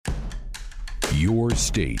Your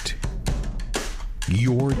state.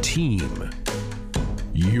 Your team.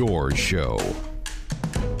 Your show.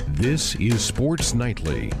 This is Sports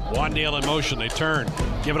Nightly. Wandale in motion. They turn.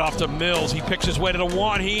 Give it off to Mills. He picks his way to the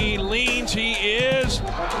one. He leans. He is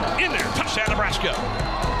in there. Touchdown,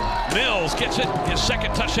 Nebraska. Mills gets it. His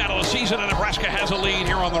second touchdown of the season, and Nebraska has a lead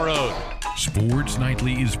here on the road. Sports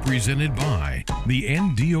Nightly is presented by the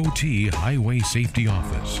NDOT Highway Safety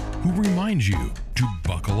Office, who reminds you to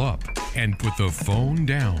buckle up and put the phone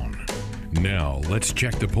down. Now, let's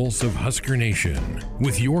check the pulse of Husker Nation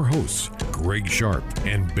with your hosts, Greg Sharp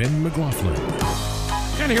and Ben McLaughlin.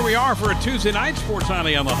 And here we are for a Tuesday night Sports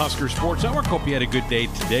Nightly on the Husker Sports Network. Hope you had a good day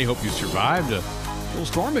today. Hope you survived a little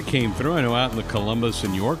storm that came through. I know out in the Columbus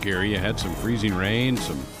and York area had some freezing rain,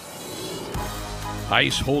 some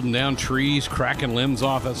ice holding down trees, cracking limbs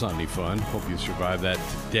off. That's not any fun. Hope you survived that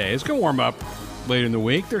today. It's going to warm up later in the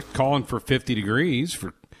week. They're calling for 50 degrees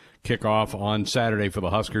for kickoff on Saturday for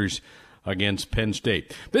the Huskers against Penn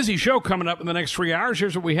State. Busy show coming up in the next 3 hours.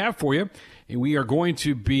 Here's what we have for you. We are going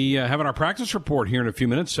to be having our practice report here in a few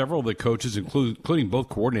minutes. Several of the coaches, including both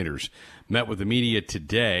coordinators, met with the media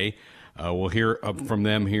today. We'll hear from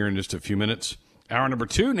them here in just a few minutes. Hour number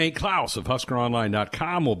 2, Nate Clouse of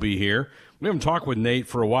HuskerOnline.com will be here. We haven't talked with Nate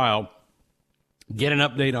for a while. Get an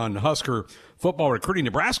update on Husker football recruiting.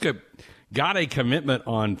 Nebraska got a commitment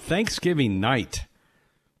on Thanksgiving night.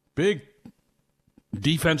 Big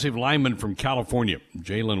defensive lineman from California,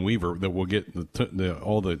 Jalen Weaver, that we'll get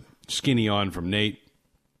all the skinny on from Nate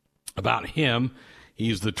about him.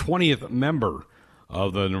 He's the 20th member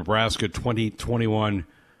of the Nebraska 2021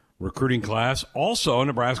 recruiting class. Also,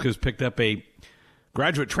 Nebraska has picked up a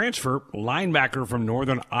graduate transfer linebacker from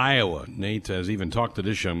Northern Iowa. Nate has even talked to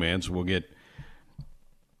this young man, so we'll get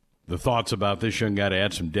the thoughts about this young guy to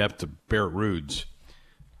add some depth to Barrett Ruud's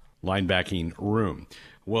linebacking room.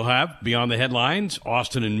 We'll have, beyond the headlines,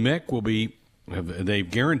 Austin and Mick will be, they've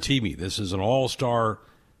guaranteed me, this is an all-star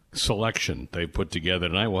selection they've put together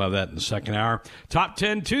tonight. We'll have that in the second hour. Top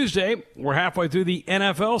 10 Tuesday. We're halfway through the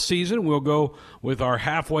NFL season. We'll go with our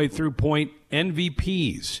halfway through point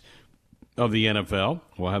MVPs of the NFL.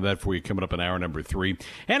 We'll have that for you coming up in hour number 3.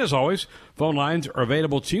 And as always, phone lines are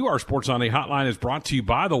available to you. Our Sports Sunday hotline is brought to you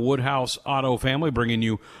by the Woodhouse Auto family, bringing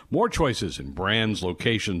you more choices in brands,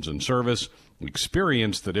 locations, and service.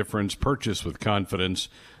 Experience the difference. Purchase with confidence.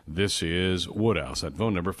 This is Woodhouse. At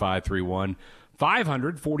phone number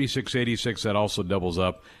 531-500-4686. That also doubles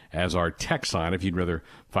up as our text line if you'd rather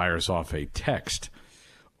fire us off a text.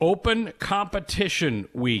 Open competition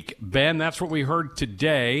week. Ben, that's what we heard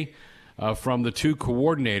today from the two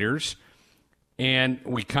coordinators. And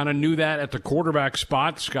we kind of knew that at the quarterback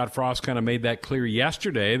spot. Scott Frost kind of made that clear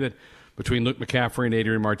yesterday that between Luke McCaffrey and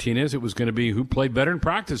Adrian Martinez, it was going to be who played better in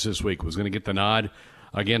practice this week was going to get the nod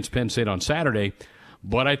against Penn State on Saturday.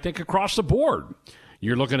 But I think across the board,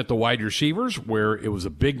 you're looking at the wide receivers where it was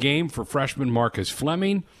a big game for freshman Marcus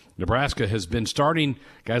Fleming. Nebraska has been starting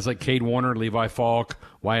guys like Cade Warner, Levi Falk,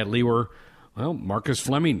 Wyatt Lewer. Well, Marcus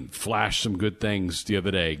Fleming flashed some good things the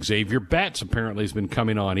other day. Xavier Betts apparently has been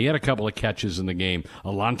coming on. He had a couple of catches in the game.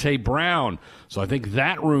 Alante Brown. So I think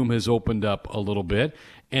that room has opened up a little bit.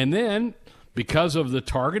 And then, because of the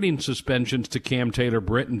targeting suspensions to Cam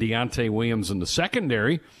Taylor-Britt and Deontay Williams in the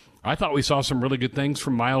secondary, I thought we saw some really good things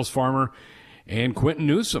from Miles Farmer and Quentin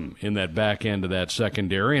Newsome in that back end of that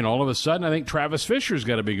secondary. And all of a sudden, I think Travis Fisher's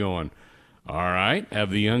got to be going, all right,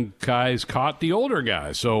 have the young guys caught the older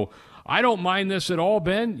guys? So I don't mind this at all,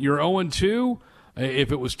 Ben. You're 0-2.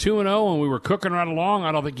 If it was 2-0 and we were cooking right along,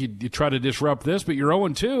 I don't think you'd try to disrupt this, but you're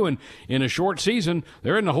 0-2, and in a short season,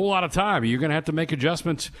 there isn't a whole lot of time. You're going to have to make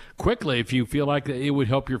adjustments quickly if you feel like it would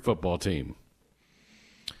help your football team.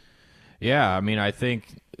 Yeah, I mean, I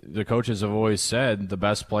think the coaches have always said the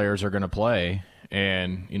best players are going to play,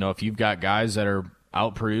 and, you know, if you've got guys that are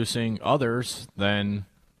out-producing others, then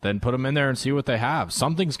put them in there and see what they have.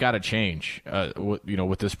 Something's got to change,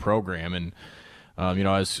 with this program, and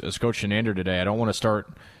as Coach Chinander today, I don't want to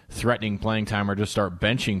start threatening playing time or just start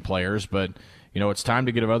benching players, but, it's time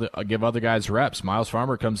to give other guys reps. Miles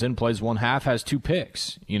Farmer comes in, plays one half, has 2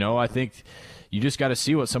 picks. I think you just got to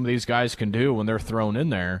see what some of these guys can do when they're thrown in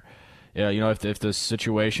there, if the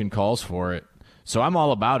situation calls for it. So I'm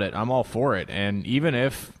all about it. I'm all for it. And even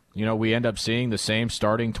if, we end up seeing the same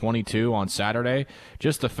starting 22 on Saturday,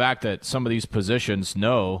 just the fact that some of these positions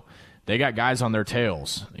know they got guys on their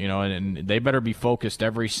tails, and they better be focused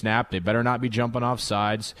every snap. They better not be jumping off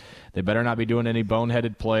sides. They better not be doing any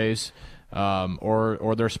boneheaded plays,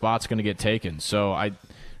 or their spot's going to get taken. So I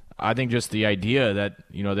think just the idea that,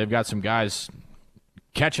 they've got some guys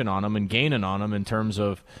catching on them and gaining on them in terms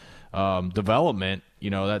of development,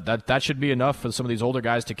 that should be enough for some of these older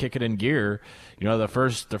guys to kick it in gear. The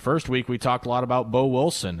first week we talked a lot about Bo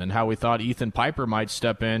Wilson and how we thought Ethan Piper might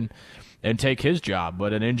step in and take his job,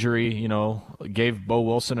 but an injury, gave Bo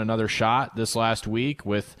Wilson another shot this last week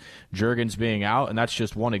with Juergens being out, and that's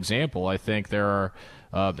just one example. I think there are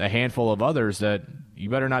a handful of others that you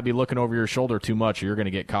better not be looking over your shoulder too much or you're going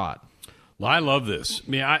to get caught. Well, I love this.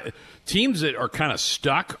 Teams that are kind of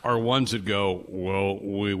stuck are ones that go, well,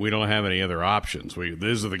 we don't have any other options.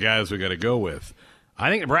 These are the guys we got to go with. I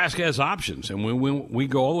think Nebraska has options, and when we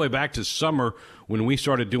go all the way back to summer when we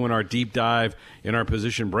started doing our deep dive in our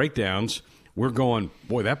position breakdowns, we're going,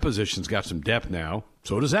 boy, that position's got some depth now.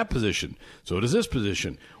 So does that position. So does this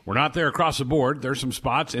position. We're not there across the board. There's some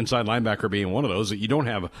spots, inside linebacker being one of those, that you don't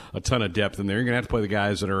have a ton of depth in there. You're going to have to play the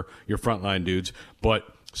guys that are your frontline dudes. But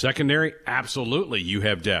secondary, absolutely you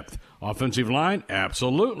have depth. Offensive line,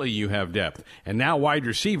 absolutely you have depth. And now wide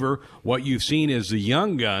receiver, what you've seen is the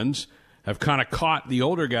young guns have kind of caught the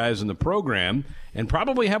older guys in the program and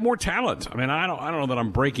probably have more talent. I don't know that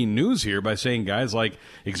I'm breaking news here by saying guys like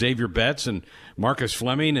Xavier Betts and Marcus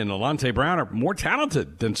Fleming and Alante Brown are more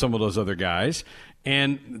talented than some of those other guys.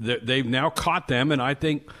 And they've now caught them, and I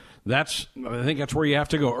think that's where you have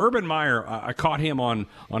to go. Urban Meyer, I caught him on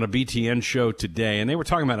a BTN show today, and they were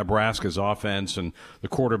talking about Nebraska's offense and the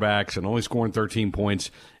quarterbacks and only scoring 13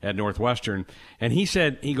 points at Northwestern. And he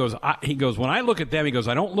said, he goes, when I look at them, he goes,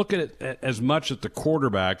 I don't look at it as much at the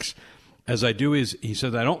quarterbacks as I do he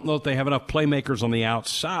says, I don't know if they have enough playmakers on the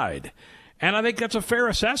outside. And I think that's a fair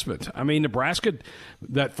assessment. Nebraska,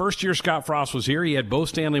 that first year Scott Frost was here, he had both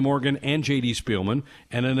Stanley Morgan and J.D. Spielman,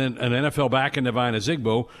 and an NFL back in Divine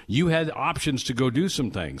Azigbo. You had options to go do some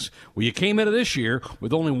things. Well, you came into this year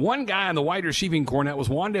with only one guy on the wide receiving corps, and that was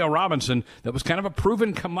Wan'Dale Robinson, that was kind of a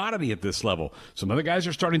proven commodity at this level. Some other guys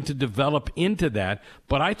are starting to develop into that,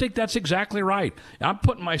 but I think that's exactly right. I'm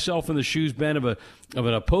putting myself in the shoes, Ben, of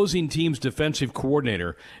an opposing team's defensive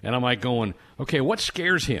coordinator, and I'm like going, okay, what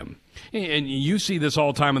scares him? And you see this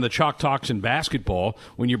all the time in the chalk talks in basketball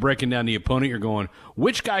when you're breaking down the opponent. You're going,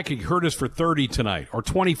 which guy could hurt us for 30 tonight or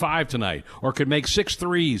 25 tonight or could make 6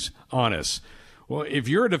 threes on us? Well, if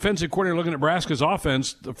you're a defensive coordinator looking at Nebraska's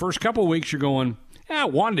offense, the first couple of weeks you're going,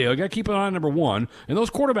 Wan'Dale, you got to keep an eye on number one. And those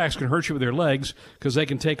quarterbacks can hurt you with their legs because they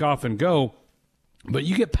can take off and go. But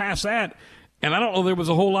you get past that, and I don't know there was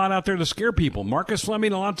a whole lot out there to scare people. Marcus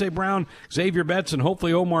Fleming, Alante Brown, Xavier Betts, and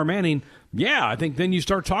hopefully Omar Manning. Yeah, I think then you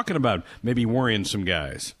start talking about maybe worrying some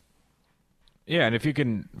guys. Yeah, and if you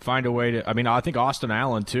can find a way to, I think Austin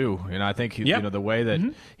Allen too, and I think the way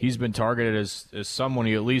that he's been targeted is someone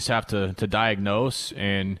you at least have to diagnose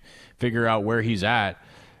and figure out where he's at.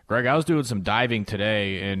 Greg, I was doing some diving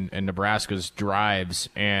today in Nebraska's drives,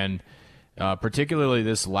 and particularly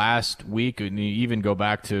this last week, and you even go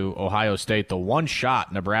back to Ohio State, the one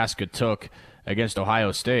shot Nebraska took against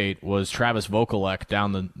Ohio State was Travis Vokalek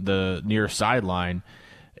down the near sideline.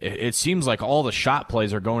 It seems like all the shot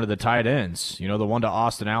plays are going to the tight ends. The one to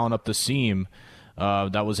Austin Allen up the seam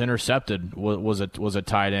that was intercepted was a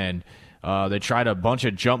tight end. They tried a bunch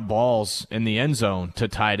of jump balls in the end zone to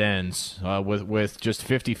tight ends with just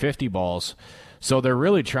 50-50 balls. So they're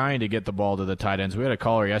really trying to get the ball to the tight ends. We had a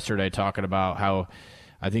caller yesterday talking about how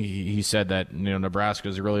I think he said that Nebraska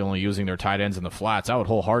is really only using their tight ends in the flats. I would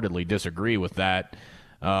wholeheartedly disagree with that.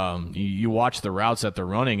 You watch the routes that they're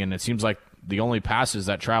running, and it seems like the only passes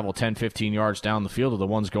that travel 10, 15 yards down the field are the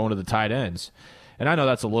ones going to the tight ends. And I know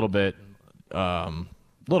that's a little bit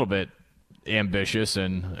ambitious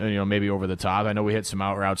and maybe over the top. I know we hit some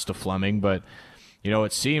out routes to Fleming, but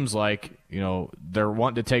it seems like they're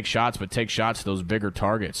wanting to take shots, but take shots to those bigger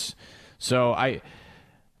targets. So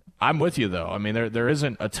I'm with you though. There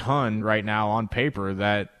isn't a ton right now on paper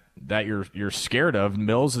that you're scared of.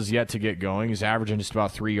 Mills is yet to get going. He's averaging just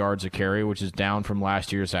about 3 yards a carry, which is down from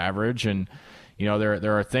last year's average. And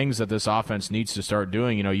there are things that this offense needs to start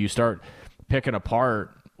doing. You start picking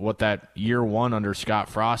apart what that year one under Scott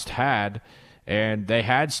Frost had, and they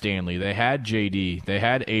had Stanley, they had JD, they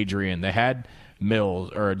had Adrian, they had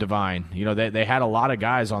Mills or Divine. They had a lot of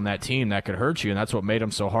guys on that team that could hurt you, and that's what made them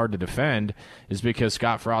so hard to defend, is because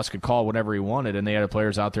Scott Frost could call whatever he wanted, and they had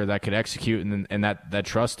players out there that could execute and that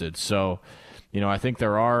trusted. So, I think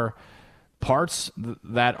there are parts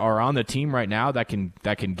that are on the team right now that can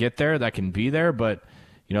get there, that can be there, but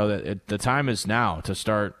the time is now to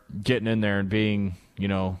start getting in there and being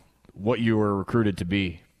what you were recruited to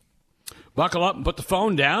be. Buckle up and put the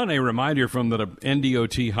phone down. A reminder from the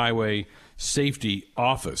NDOT Highway Safety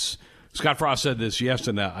Office. Scott Frost said this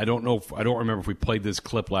yesterday. I don't remember if we played this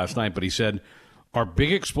clip last night, but he said our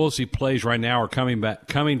big explosive plays right now are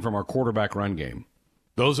coming from our quarterback run game.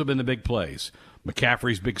 Those have been the big plays.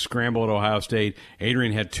 McCaffrey's big scramble at Ohio State.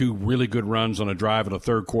 Adrian had 2 really good runs on a drive in the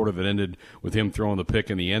third quarter that ended with him throwing the pick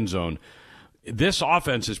in the end zone. This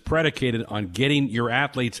offense is predicated on getting your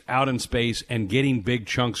athletes out in space and getting big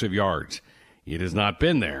chunks of yards. It has not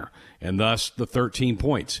been there, and thus the 13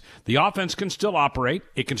 points. The offense can still operate.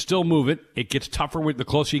 It can still move it. It gets tougher with the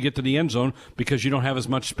closer you get to the end zone because you don't have as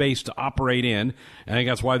much space to operate in. And I think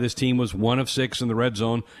that's why this team was 1 of 6 in the red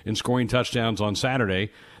zone in scoring touchdowns on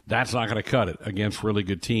Saturday. That's not going to cut it against really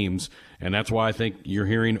good teams, and that's why I think you're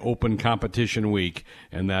hearing open competition week,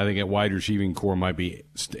 and I think at wide receiving core might be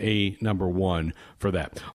a number 1 for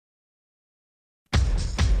that.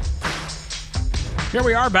 Here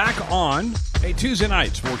we are back on a Tuesday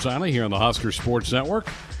night Sports Island here on the Husker Sports Network,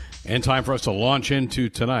 and time for us to launch into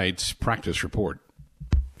tonight's practice report.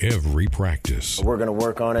 Every practice. We're going to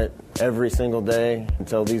work on it every single day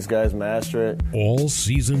until these guys master it. All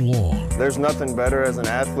season long. There's nothing better as an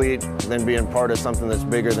athlete than being part of something that's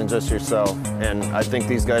bigger than just yourself. And I think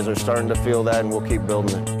these guys are starting to feel that, and we'll keep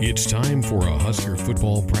building it. It's time for a Husker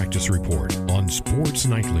football practice report on Sports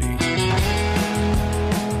Nightly.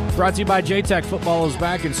 Brought to you by J-Tech. Football is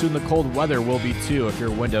back, and soon the cold weather will be too. If your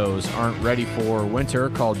windows aren't ready for winter,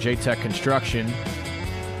 call J-Tech Construction,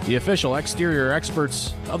 the official exterior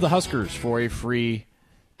experts of the Huskers, for a free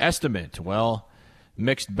estimate. Well,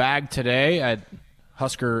 mixed bag today at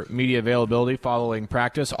Husker media availability following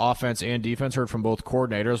practice, offense and defense. Heard from both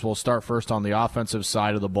coordinators. We'll start first on the offensive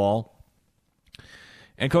side of the ball.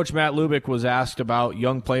 And Coach Matt Lubick was asked about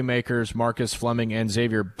young playmakers Marcus Fleming and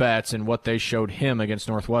Xavier Betts and what they showed him against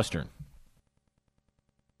Northwestern.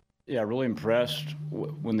 Yeah, really impressed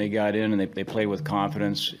when they got in and they played with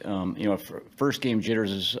confidence. First game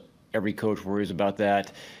jitters is every coach worries about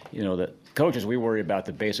that. The coaches, we worry about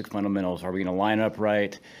the basic fundamentals. Are we going to line up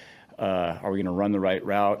right? Are we going to run the right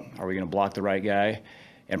route? Are we going to block the right guy?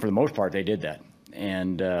 And for the most part, they did that.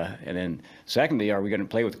 And then secondly, are we going to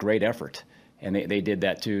play with great effort? And they did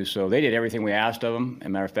that too. So they did everything we asked of them. As a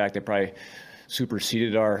matter of fact, they probably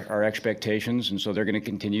superseded our expectations, and so they're going to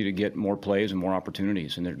continue to get more plays and more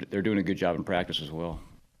opportunities, and they're doing a good job in practice as well.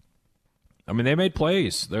 I mean, they made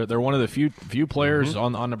plays. They're one of the few players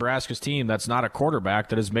on Nebraska's team that's not a quarterback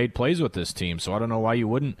that has made plays with this team, so I don't know why you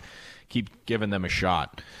wouldn't keep giving them a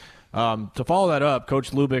shot. To follow that up,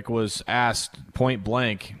 Coach Lubick was asked point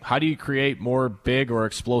blank, how do you create more big or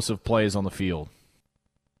explosive plays on the field?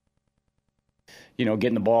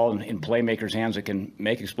 Getting the ball in playmakers' hands that can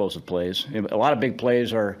make explosive plays. A lot of big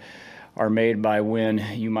plays are made by when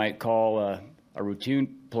you might call a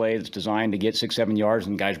routine play that's designed to get 6-7 yards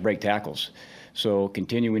and guys break tackles. So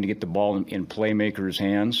continuing to get the ball in playmakers'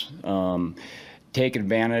 hands, take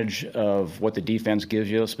advantage of what the defense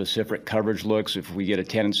gives you, specific coverage looks. If we get a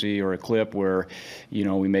tendency or a clip where,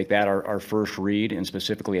 we make that our first read and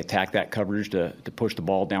specifically attack that coverage to push the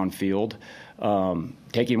ball downfield.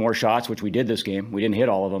 Taking more shots, which we did this game. We didn't hit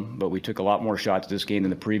all of them, but we took a lot more shots this game than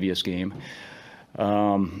the previous game.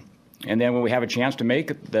 And then when we have a chance to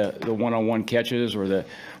make the one-on-one catches or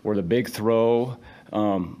the big throw,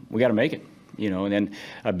 we got to make it. And then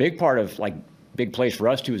a big part of big plays for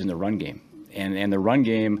us too is in the run game. And the run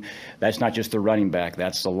game, that's not just the running back.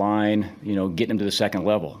 That's the line, getting them to the second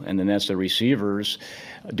level. And then that's the receivers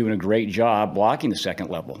doing a great job blocking the second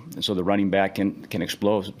level. And so the running back can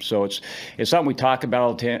explode. So it's something we talk about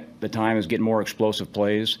all the time is getting more explosive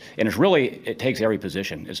plays. And it takes every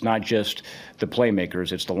position. It's not just the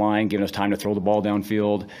playmakers. It's the line giving us time to throw the ball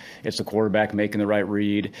downfield. It's the quarterback making the right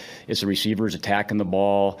read. It's the receivers attacking the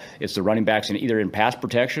ball. It's the running backs either in pass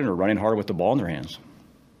protection or running hard with the ball in their hands.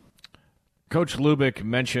 Coach Lubick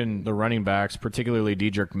mentioned the running backs, particularly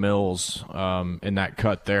Dedrick Mills, in that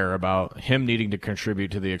cut there about him needing to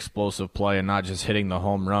contribute to the explosive play and not just hitting the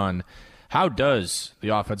home run. How does the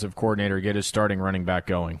offensive coordinator get his starting running back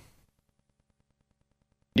going?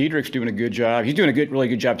 Dedrick's doing a good job. He's doing a really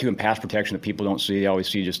good job, too, in pass protection that people don't see. They always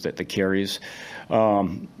see just the carries. First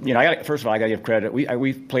of all, I got to give credit.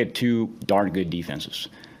 We've played 2 darn good defenses,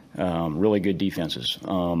 really good defenses.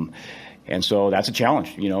 And so that's a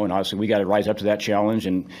challenge, and obviously we got to rise up to that challenge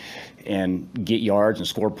and get yards and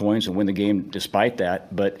score points and win the game despite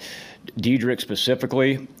that. But Dedrick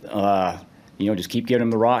specifically, just keep giving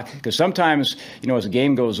him the rock. Because sometimes, as the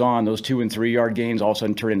game goes on, those 2 and 3 yard gains all of a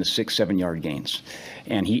sudden turn into 6-7 yard gains.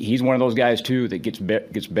 And he's one of those guys, too, that gets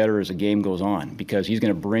better as the game goes on because he's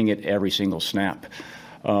going to bring it every single snap.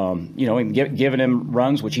 And giving him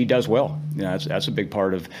runs, which he does well. That's a big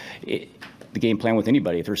part of it. The game plan with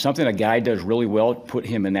anybody. If there's something a guy does really well, put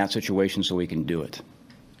him in that situation so he can do it.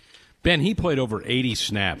 Ben, he played over 80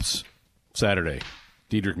 snaps Saturday.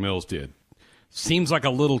 Dedrick Mills did. seems like a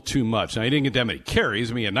little too much. Now, he didn't get that many carries.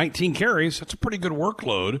 I mean, he had 19 carries. That's a pretty good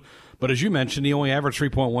workload. But as you mentioned, he only averaged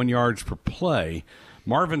 3.1 yards per play.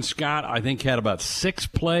 Marvin Scott, I think, had about 6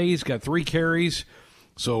 plays, got 3 carries.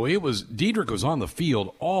 So Diedrich was on the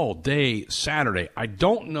field all day Saturday. I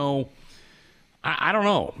don't know. I don't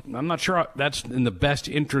know. I'm not sure that's in the best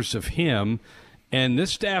interest of him. And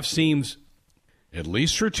this staff seems, at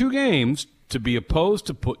least for 2 games, to be opposed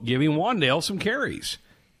to giving Wandale some carries.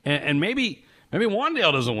 And maybe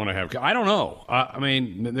Wandale doesn't want to have. I don't know. I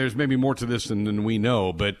mean, there's maybe more to this than we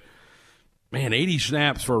know. But, man, 80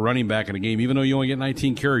 snaps for a running back in a game, even though you only get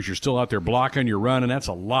 19 carries, you're still out there blocking, you're running. That's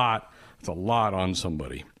a lot. It's a lot on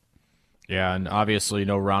somebody. Yeah, and obviously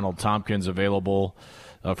no Ronald Tompkins available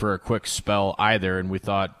for a quick spell either. And we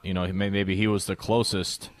thought, maybe he was the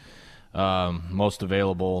closest, most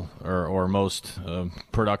available or most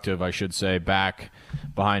productive, I should say, back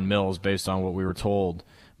behind Mills based on what we were told.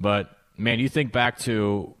 But, man, you think back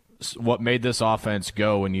to what made this offense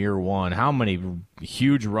go in year one. How many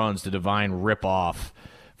huge runs did Devine rip off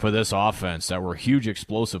for this offense that were huge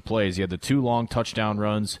explosive plays? He had the 2 long touchdown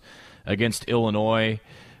runs against Illinois.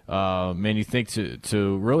 Man, you think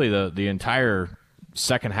to really the entire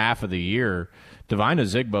second half of the year, Devine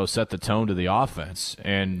Ozigbo set the tone to the offense.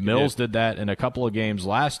 And Mills did that in a couple of games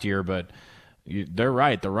last year, but they're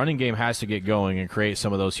right. The running game has to get going and create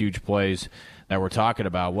some of those huge plays that we're talking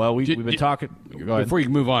about. Well, we've been talking. Go ahead. Before you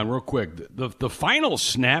move on, real quick, the final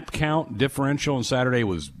snap count differential on Saturday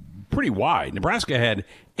was pretty wide. Nebraska had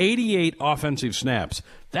 88 offensive snaps.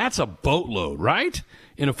 That's a boatload, right?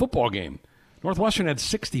 In a football game. Northwestern had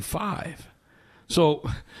 65. So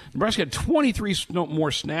Nebraska had 23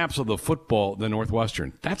 more snaps of the football than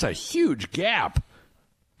Northwestern. That's a huge gap,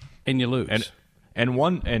 and you lose. And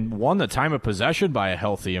won the time of possession by a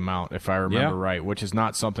healthy amount, if I remember right, which is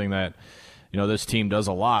not something that this team does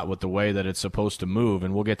a lot with the way that it's supposed to move.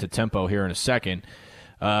 And we'll get to tempo here in a second.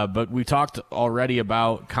 But we talked already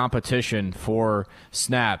about competition for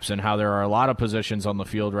snaps and how there are a lot of positions on the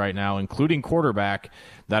field right now, including quarterback,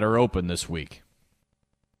 that are open this week.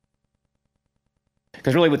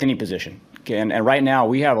 Because really with any position. And right now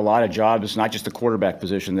we have a lot of jobs, not just the quarterback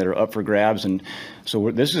position, that are up for grabs. And so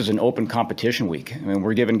this is an open competition week. I mean,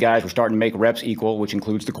 we're starting to make reps equal, which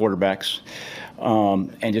includes the quarterbacks.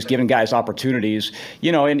 And just giving guys opportunities,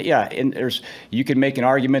 and you can make an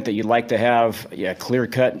argument that you'd like to have a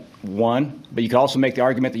clear-cut one, but you could also make the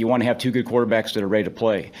argument that you want to have 2 good quarterbacks that are ready to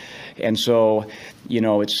play. And so, I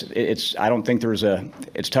don't think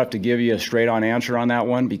it's tough to give you a straight-on answer on that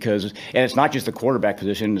one and it's not just the quarterback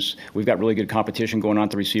position. We've got really good competition going on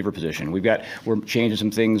at the receiver position. We're changing some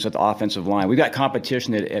things at the offensive line. We've got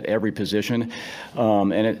competition at every position.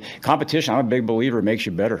 Competition, I'm a big believer, it makes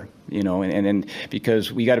you better, and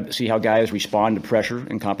because we got to see how guys respond to pressure,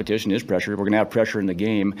 and competition is pressure. We're going to have pressure in the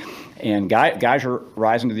game, and guys are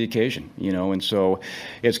rising to the occasion, and so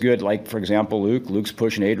it's good. Like, for example, Luke's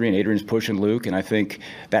pushing Adrian's pushing Luke, and I think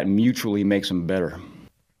that mutually makes them better.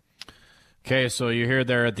 Okay, so you hear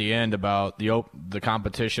there at the end about the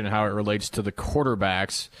competition and how it relates to the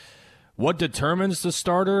quarterbacks. What determines the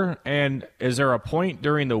starter, and is there a point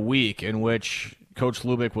during the week in which Coach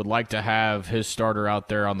Lubick would like to have his starter out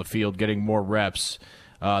there on the field getting more reps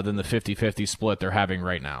than the 50-50 split they're having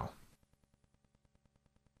right now?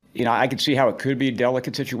 I could see how it could be a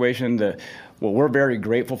delicate situation. What we're very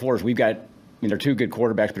grateful for is they're 2 good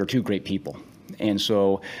quarterbacks, but they're 2 great people. And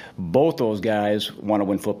so both those guys want to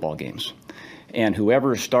win football games. And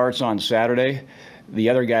whoever starts on Saturday, the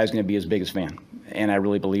other guy is going to be his biggest fan. And I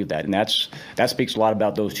really believe that. And that speaks a lot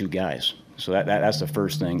about those 2 guys. So that's the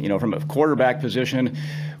first thing. From a quarterback position,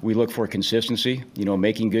 we look for consistency,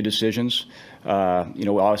 making good decisions.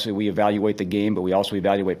 Obviously we evaluate the game, but we also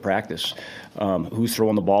evaluate practice. Who's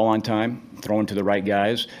throwing the ball on time, throwing to the right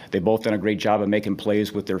guys. They've both done a great job of making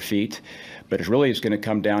plays with their feet. But it's going to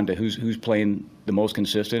come down to who's playing the most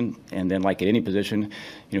consistent. And then, like at any position,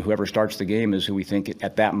 whoever starts the game is who we think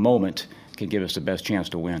at that moment can give us the best chance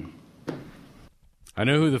to win. I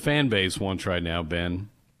know who the fan base wants right now, Ben.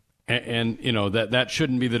 And that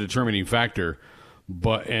shouldn't be the determining factor.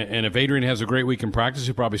 But and if Adrian has a great week in practice,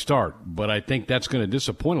 he'll probably start. But I think that's going to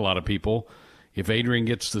disappoint a lot of people if Adrian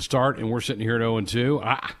gets the start and we're sitting here at 0-2.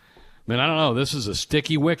 I don't know. This is a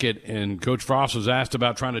sticky wicket, and Coach Frost was asked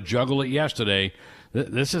about trying to juggle it yesterday.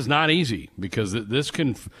 This is not easy because this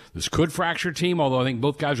could fracture a team, although I think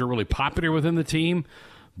both guys are really popular within the team.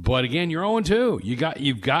 But, again, you're 0-2.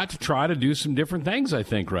 You've got to try to do some different things, I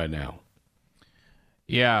think, right now.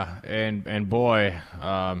 Yeah, and boy,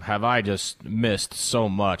 have I just missed so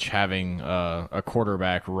much having a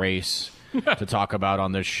quarterback race to talk about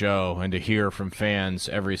on this show and to hear from fans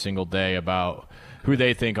every single day about who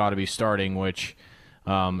they think ought to be starting, which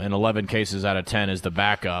in 11 cases out of 10 is the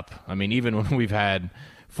backup. I mean, even when we've had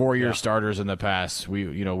 4-year starters in the past,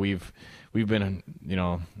 we've been,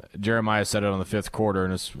 Jeremiah said it on the fifth quarter,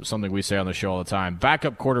 and it's something we say on the show all the time.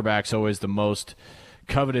 Backup quarterback's always the most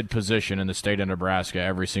coveted position in the state of Nebraska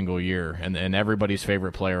every single year, and everybody's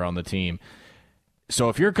favorite player on the team. So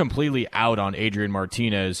if you're completely out on Adrian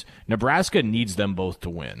Martinez, Nebraska needs them both to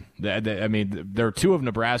win. I mean, they're two of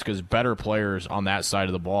Nebraska's better players on that side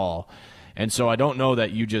of the ball. And so I don't know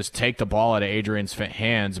that you just take the ball out of Adrian's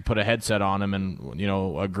hands and put a headset on him and,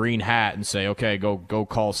 a green hat and say, okay, go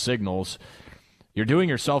call signals. You're doing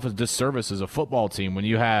yourself a disservice as a football team when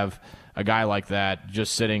you have a guy like that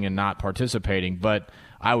just sitting and not participating. But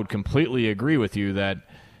I would completely agree with you that,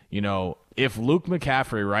 if Luke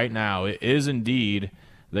McCaffrey right now is indeed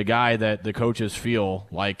the guy that the coaches feel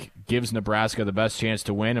like gives Nebraska the best chance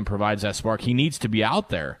to win and provides that spark, he needs to be out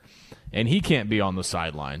there, and he can't be on the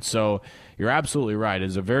sideline. So you're absolutely right.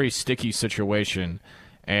 It's a very sticky situation,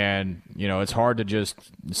 and, it's hard to just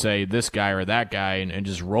say this guy or that guy and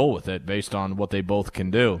just roll with it based on what they both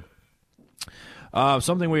can do.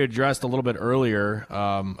 Something we addressed a little bit earlier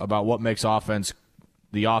about what makes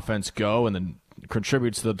the offense go and then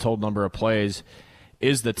contributes to the total number of plays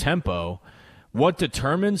is the tempo. What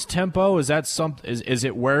determines tempo? Is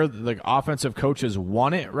it where the offensive coaches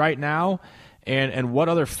want it right now? And what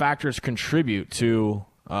other factors contribute to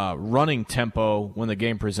running tempo when the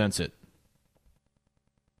game presents it?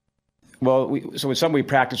 Well, so it's something we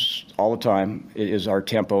practice all the time is our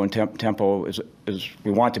tempo, and tempo is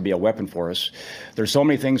we want it to be a weapon for us. There's so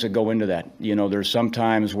many things that go into that. There's some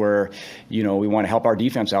times where, we want to help our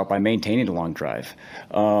defense out by maintaining the long drive.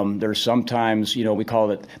 There's sometimes, we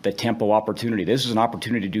call it the tempo opportunity. This is an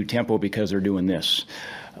opportunity to do tempo because they're doing this.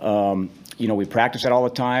 We practice that all the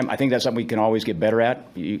time. I think that's something we can always get better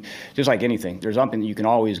at. Just like anything, there's something you can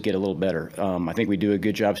always get a little better. I think we do a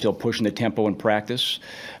good job still pushing the tempo in practice.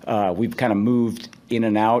 We've kind of moved in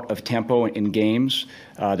and out of tempo in games.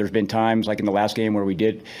 There's been times like in the last game where we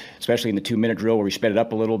did, especially in the 2-minute drill, where we sped it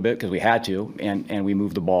up a little bit because we had to, and we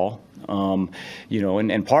moved the ball.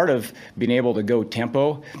 And part of being able to go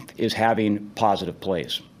tempo is having positive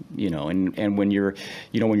plays. And when you're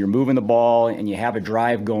moving the ball and you have a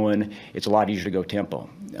drive going, it's a lot easier to go tempo.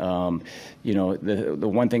 The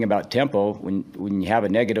one thing about tempo, when you have a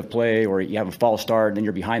negative play or you have a false start and then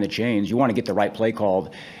you're behind the chains, you want to get the right play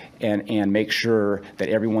called and make sure that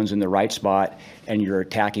everyone's in the right spot and you're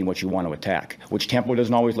attacking what you want to attack, which tempo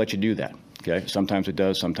doesn't always let you do that. Okay, sometimes it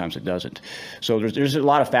does, sometimes it doesn't. So there's a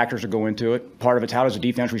lot of factors that go into it. Part of it's how does the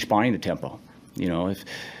defense responding to tempo? Is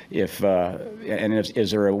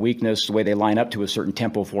there a weakness the way they line up to a certain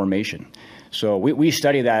tempo formation? So we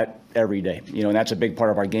study that every day, and that's a big part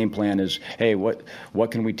of our game plan is, hey, what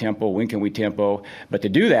can we tempo? When can we tempo? But to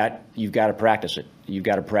do that, you've got to practice it. You've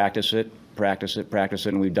got to practice it,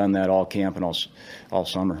 and we've done that all camp and all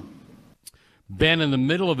summer. Ben, in the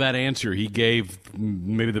middle of that answer, he gave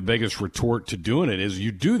maybe the biggest retort to doing it is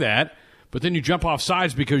you do that, but then you jump off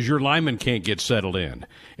sides because your lineman can't get settled in.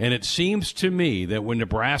 And it seems to me that when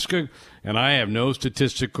Nebraska, and I have no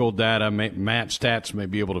statistical data, Matt Stats may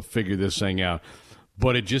be able to figure this thing out,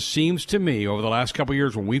 but it just seems to me over the last couple of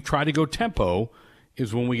years when we've tried to go tempo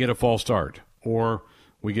is when we get a false start or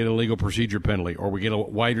we get a legal procedure penalty or we get a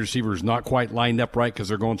wide receiver who's not quite lined up right because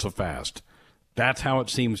they're going so fast. That's how it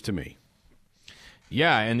seems to me.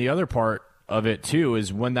 Yeah, and the other part of it, too,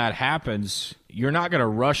 is when that happens, you're not going to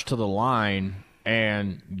rush to the line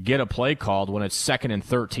and get a play called when it's 2nd and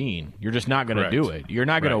 13. You're just not going to do it. You're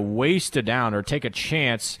not going to waste a down or take a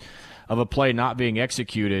chance of a play not being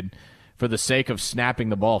executed for the sake of snapping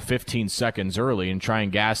the ball 15 seconds early and try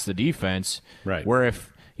and gas the defense. Right. Where if,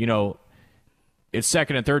 it's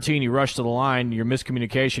 2nd and 13, you rush to the line, your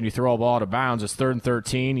miscommunication, you throw a ball out of bounds, it's 3rd and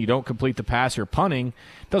 13, you don't complete the pass, you're punting.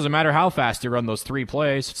 It doesn't matter how fast you run those 3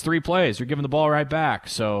 plays. It's 3 plays. You're giving the ball right back.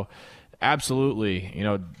 So absolutely,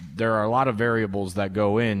 there are a lot of variables that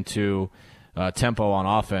go into tempo on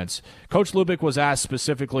offense. Coach Lubick was asked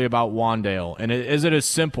specifically about Wandale, and is it as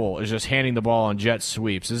simple as just handing the ball on jet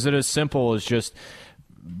sweeps? Is it as simple as just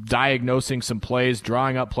diagnosing some plays,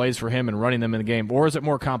 drawing up plays for him and running them in the game, or is it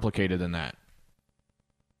more complicated than that?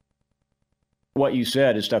 What you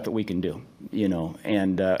said is stuff that we can do,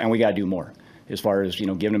 and we got to do more as far as,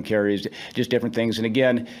 giving him carries, just different things. And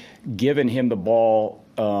again, giving him the ball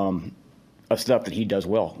of stuff that he does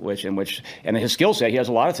well, and his skill set, he has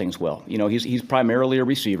a lot of things well. He's primarily a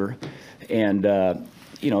receiver, and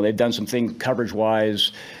they've done some things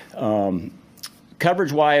coverage-wise and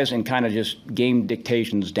kind of just game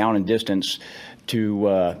dictations down and distance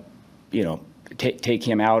to, take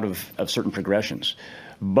him out of certain progressions.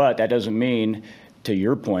 But that doesn't mean, to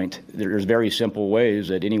your point, there's very simple ways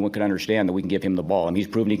that anyone can understand that we can give him the ball. I mean, he's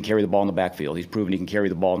proven he can carry the ball in the backfield. He's proven he can carry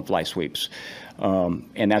the ball in fly sweeps.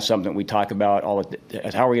 And that's something that we talk about how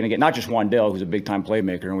are we going to get, not just Wan'Dale, who's a big-time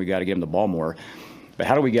playmaker, and we got to give him the ball more, but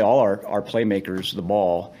how do we get all our playmakers the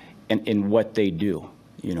ball and what they do?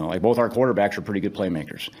 Like both our quarterbacks are pretty good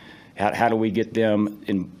playmakers. How do we get them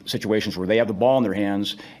in situations where they have the ball in their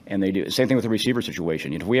hands and they do? Same thing with the receiver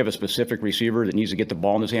situation. If we have a specific receiver that needs to get the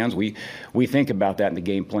ball in his hands, we think about that in the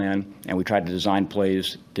game plan, and we try to design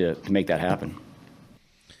plays to make that happen.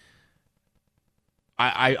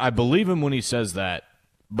 I believe him when he says that,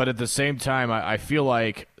 but at the same time, I feel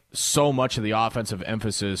like so much of the offensive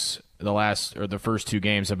emphasis the first two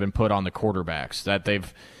games have been put on the quarterbacks, that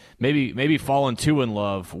they've maybe fallen too in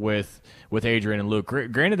love with Adrian and Luke.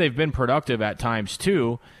 Granted, they've been productive at times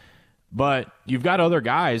too, but you've got other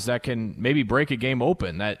guys that can maybe break a game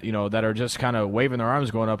open, that are just kind of waving their arms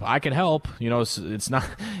going up. I can help. It's not.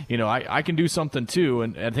 I can do something too,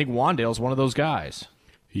 and I think Wan'Dale's one of those guys.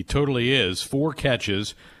 He totally is. 4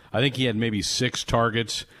 catches. I think he had maybe 6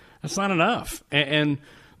 targets. That's not enough. And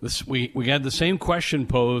we had the same question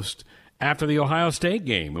posed after the Ohio State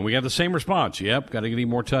game, and we got the same response. Yep, got to get him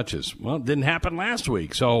more touches. Well, it didn't happen last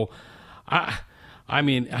week. So, I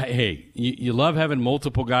mean, hey, you love having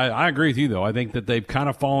multiple guys. I agree with you, though. I think that they've kind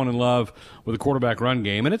of fallen in love with the quarterback run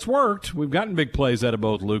game, and it's worked. We've gotten big plays out of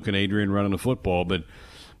both Luke and Adrian running the football, but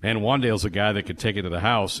man, Wan'Dale's a guy that could take it to the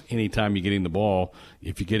house anytime you get him the ball.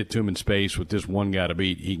 If you get it to him in space with this one guy to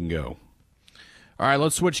beat, he can go. All right,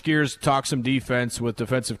 let's switch gears, talk some defense with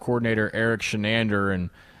defensive coordinator Erik Chinander. And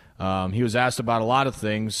he was asked about a lot of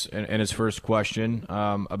things in his first question,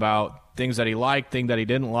 about things that he liked, things that he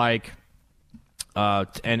didn't like,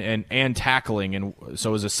 and tackling. And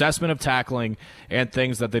so his assessment of tackling and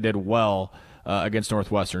things that they did well against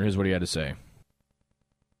Northwestern. Here's what he had to say.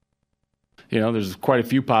 There's quite a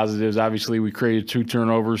few positives. Obviously, we created 2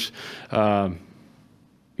 turnovers. We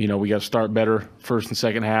got to start better first and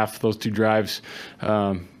second half. Those 2 drives,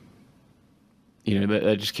 that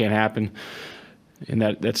just can't happen. And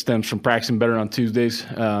that stems from practicing better on Tuesdays.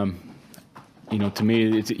 To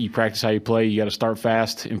me, you practice how you play. You got to start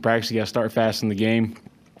fast. In practice, you got to start fast in the game.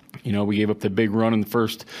 We gave up the big run in the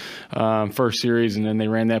first series, and then they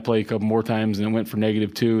ran that play a couple more times, and it went for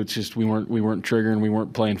 -2. It's just we weren't triggering, we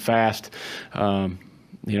weren't playing fast.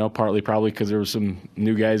 Partly probably because there were some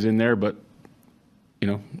new guys in there, but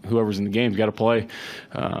whoever's in the game's got to play.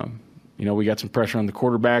 We got some pressure on the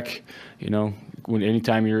quarterback.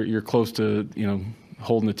 Anytime you're close to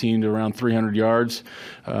holding the team to around 300 yards,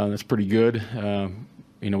 that's pretty good.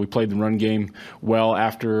 We played the run game well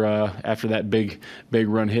after that big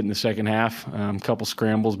run hit in the second half. A couple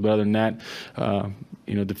scrambles, but other than that,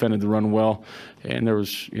 defended the run well. And there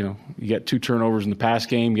was, you got 2 turnovers in the pass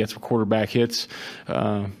game. You got some quarterback hits.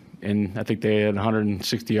 And I think they had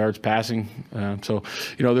 160 yards passing. So,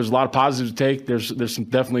 there's a lot of positives to take. There's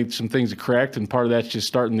definitely some things to correct, and part of that's just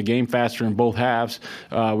starting the game faster in both halves.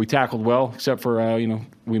 We tackled well, except for,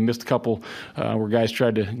 we missed a couple where guys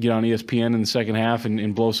tried to get on ESPN in the second half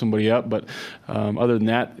and blow somebody up. But other than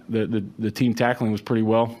that, the team tackling was pretty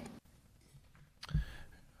well.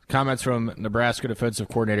 Comments from Nebraska defensive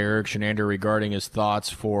coordinator Erik Chinander regarding his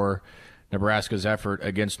thoughts for Nebraska's effort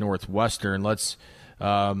against Northwestern. Let's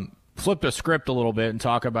flip the script a little bit and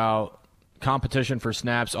talk about competition for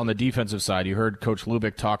snaps on the defensive side. You heard Coach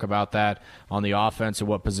Lubick talk about that on the offense and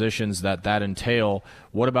what positions that entail.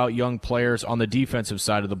 What about young players on the defensive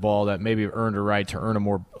side of the ball that maybe have earned a right to earn a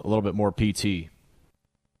little bit more PT?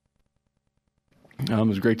 It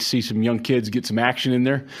was great to see some young kids get some action in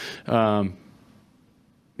there. There's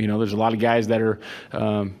a lot of guys that are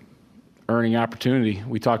earning opportunity.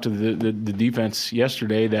 We talked to the defense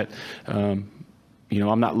yesterday that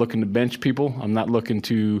I'm not looking to bench people. I'm not looking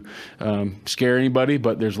to scare anybody,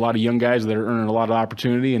 but there's a lot of young guys that are earning a lot of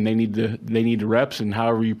opportunity, and they need the reps. And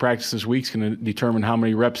however you practice this week is going to determine how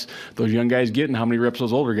many reps those young guys get and how many reps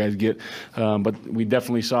those older guys get. But we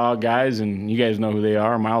definitely saw guys, and you guys know who they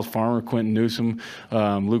are: Miles Farmer, Quentin Newsom,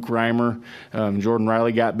 Luke Reimer, Jordan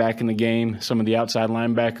Riley got back in the game. Some of the outside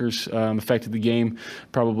linebackers affected the game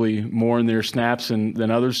probably more in their snaps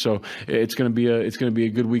than others. So it's going to be a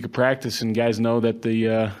good week of practice, and guys know that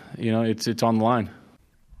it's on the line.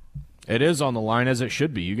 It is on the line, as it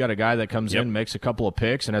should be. You got a guy that comes in, makes a couple of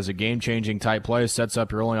picks, and has a game-changing type play, sets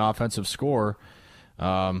up your only offensive score.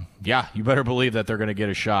 yeah, you better believe that they're going to get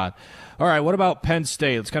a shot. All right, what about Penn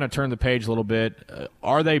State? Let's kind of turn the page a little bit.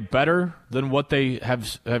 Are they better than what they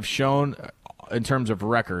have shown in terms of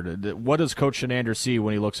record? What does Coach Chinander see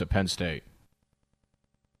when he looks at Penn State?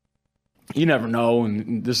 You never know,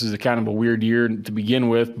 and this is a kind of a weird year to begin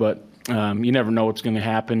with, but you never know what's going to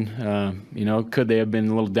happen. Could they have been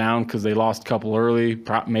a little down because they lost a couple early?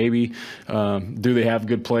 Maybe. Do they have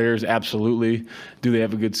good players? Absolutely. Do they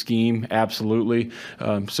have a good scheme? Absolutely.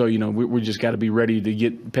 So we just got to be ready to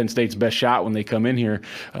get Penn State's best shot when they come in here.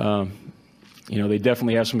 They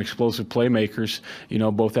definitely have some explosive playmakers,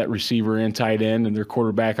 both at receiver and tight end, and their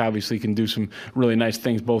quarterback obviously can do some really nice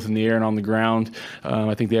things both in the air and on the ground.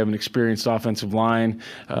 I think they have an experienced offensive line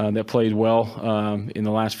that played well in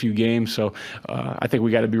the last few games. So I think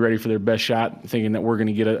we got to be ready for their best shot, thinking that we're going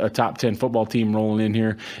to get a top 10 football team rolling in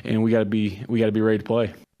here, and we got to be ready to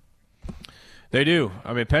play. They do.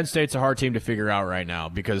 I mean, Penn State's a hard team to figure out right now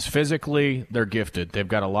because physically they're gifted. They've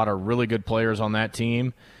got a lot of really good players on that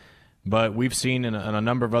team. But we've seen in a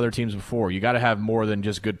number of other teams before, you got to have more than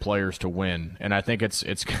just good players to win. And I think it's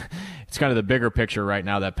kind of the bigger picture right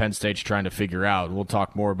now that Penn State's trying to figure out. We'll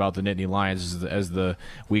talk more about the Nittany Lions as the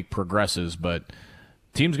week progresses, but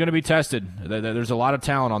team's going to be tested. There's a lot of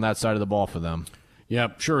talent on that side of the ball for them.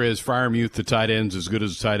 Yep, sure is. Freiermuth, the tight ends, as good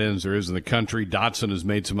as the tight ends there is in the country. Dotson has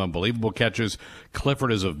made some unbelievable catches.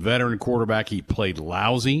 Clifford is a veteran quarterback. He played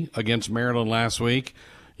lousy against Maryland last week.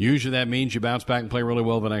 Usually that means you bounce back and play really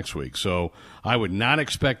well the next week. So I would not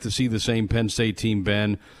expect to see the same Penn State team,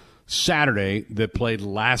 Ben, Saturday that played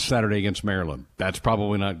last Saturday against Maryland. That's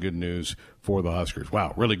probably not good news for the Huskers.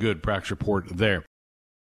 Wow, really good practice report there.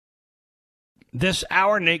 This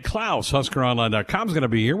hour, Nate Clouse, HuskerOnline.com, is going to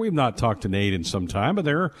be here. We've not talked to Nate in some time, but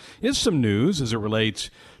there is some news as it relates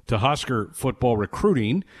to Husker football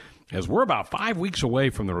recruiting, as we're about 5 weeks away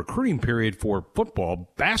from the recruiting period for football,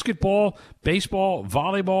 basketball, baseball,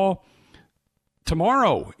 volleyball.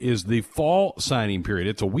 Tomorrow is the fall signing period.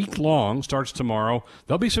 It's a week long, starts tomorrow.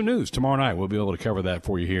 There'll be some news tomorrow night. We'll be able to cover that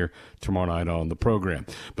for you here tomorrow night on the program.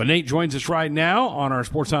 But Nate joins us right now on our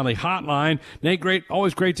Sports Nightly hotline. Nate,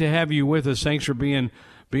 always great to have you with us. Thanks for being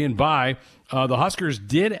by. The Huskers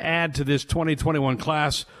did add to this 2021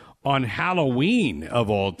 class on Halloween, of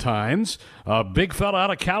all times. A big fella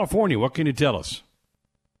out of California. What can you tell us?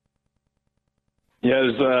 Yeah,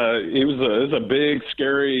 it was a big,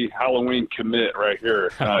 scary Halloween commit right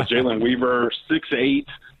here. Jalen Weaver, 6'8",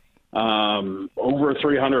 over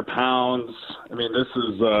 300 pounds. I mean, this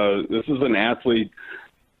is an athlete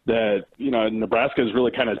that, Nebraska has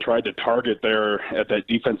really kind of tried to target there at that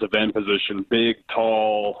defensive end position. Big,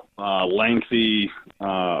 tall, lengthy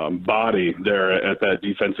body there at that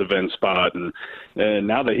defensive end spot. And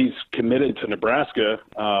now that he's committed to Nebraska,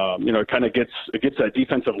 it kind of gets that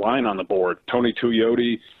defensive line on the board. Tony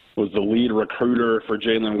Tuioti was the lead recruiter for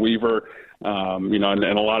Jalen Weaver, and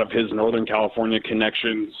a lot of his Northern California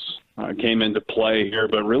connections came into play here,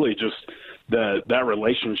 but really just that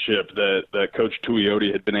relationship that Coach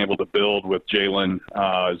Tuioti had been able to build with Jalen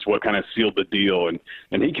is what kind of sealed the deal.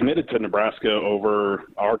 And he committed to Nebraska over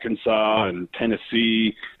Arkansas and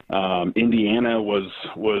Tennessee. Indiana was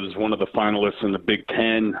one of the finalists in the Big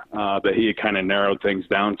Ten that he had kind of narrowed things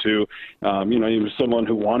down to. He was someone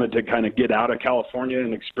who wanted to kind of get out of California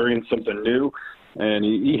and experience something new. And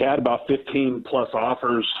he had about 15-plus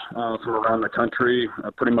offers from around the country,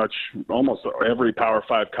 pretty much almost every Power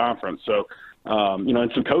 5 conference. So,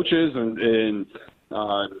 and some coaches and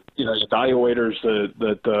evaluators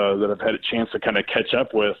that have had a chance to kind of catch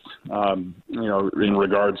up with, in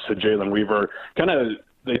regards to Jalen Weaver,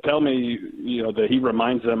 they tell me, that he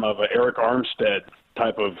reminds them of an Eric Armstead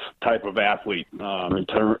type of athlete in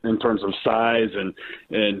terms of size and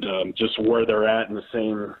just where they're at in the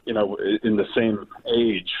same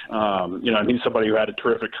age. And he's somebody who had a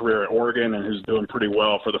terrific career at Oregon and who's doing pretty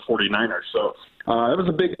well for the 49ers. So it was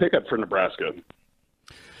a big pickup for Nebraska.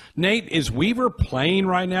 Nate, is Weaver playing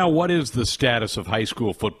right now? What is the status of high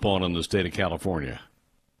school football in the state of California?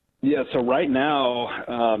 Yeah, so right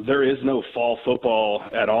now there is no fall football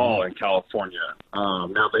at all in California.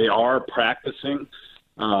 Now they are practicing,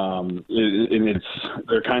 and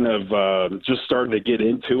they're kind of just starting to get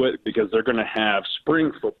into it because they're going to have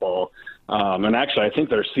spring football. And actually, I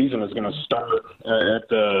think their season is going to start in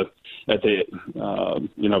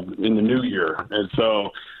the new year, and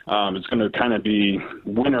so it's going to kind of be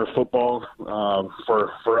winter football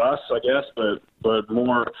for us, I guess, but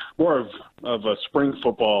more of a spring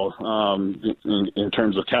football in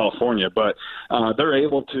terms of California. But they're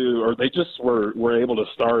able to, or they just were able to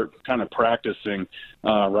start kind of practicing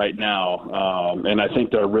right now, and I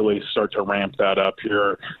think they'll really start to ramp that up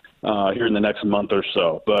here here in the next month or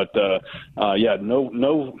so. But yeah,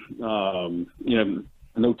 no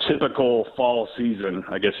typical fall season,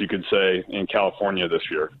 I guess you could say, in California this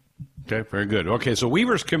year. Okay, very good. Okay, so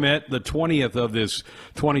Weavers commit the 20th of this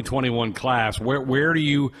 2021 class. Where do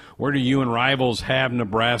you and rivals have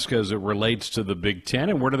Nebraska as it relates to the Big Ten,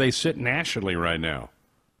 and where do they sit nationally right now?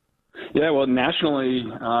 Yeah, well, nationally,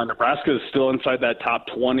 Nebraska is still inside that top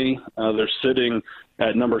 20. They're sitting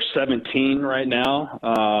at number 17 right now,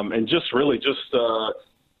 and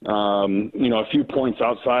a few points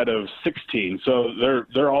outside of 16. So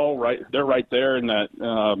they're all right. They're right there in that,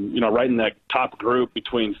 right in that top group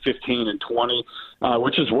between 15 and 20,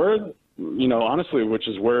 which is where, which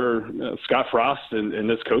is where Scott Frost and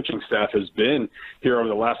this coaching staff has been here over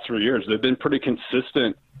the last 3 years. They've been pretty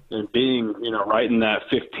consistent in being, right in that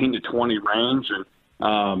 15 to 20 range. And,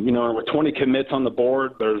 with 20 commits on the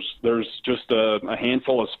board, there's just a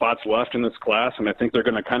handful of spots left in this class. And I think they're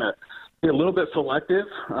going to kind of be a little bit selective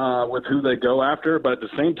with who they go after, but at the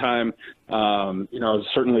same time,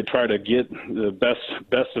 certainly try to get the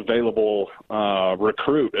best available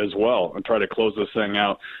recruit as well, and try to close this thing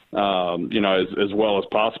out, as well as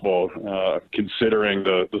possible, considering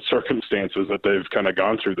the circumstances that they've kind of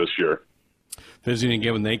gone through this year. Visiting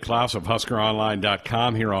again with Nate Clouse of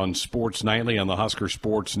HuskerOnline.com here on Sports Nightly on the Husker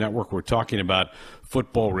Sports Network. We're talking about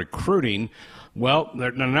football recruiting. Well,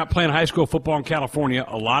 they're not playing high school football in California.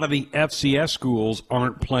 A lot of the FCS schools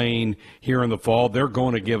aren't playing here in the fall. They're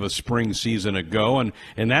going to give a spring season a go, and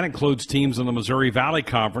that includes teams in the Missouri Valley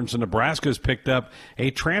Conference, and Nebraska's picked up a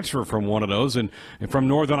transfer from one of those, and from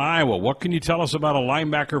Northern Iowa. What can you tell us about a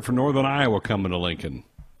linebacker from Northern Iowa coming to Lincoln?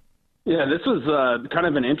 Yeah, this is kind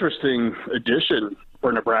of an interesting addition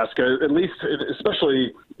for Nebraska, at least,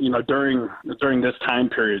 especially during this time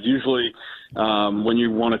period. Usually, when you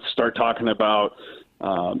want to start talking about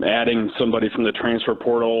adding somebody from the transfer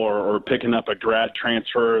portal or picking up a grad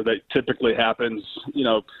transfer, that typically happens,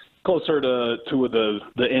 closer to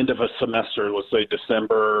the end of a semester, let's say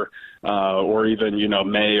December or even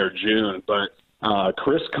May or June, but.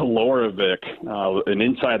 Chris Kolorevic, an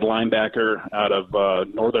inside linebacker out of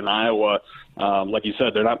Northern Iowa. Like you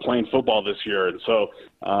said, they're not playing football this year. And so,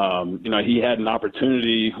 he had an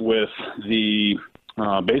opportunity with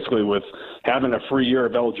basically with having a free year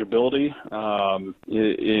of eligibility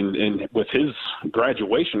with his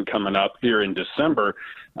graduation coming up here in December.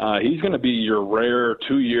 He's going to be your rare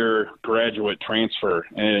 2-year graduate transfer.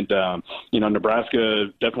 And, Nebraska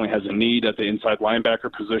definitely has a need at the inside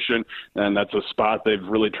linebacker position, and that's a spot they've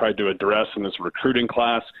really tried to address in this recruiting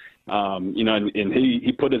class. And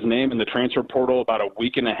he put his name in the transfer portal about a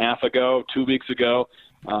week and a half ago, 2 weeks ago,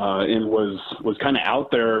 and was kind of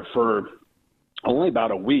out there for only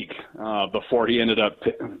about a week before he ended up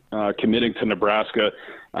committing to Nebraska.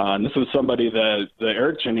 And this is somebody that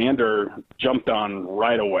Erik Chinander jumped on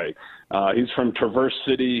right away. He's from Traverse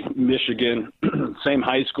City, Michigan, same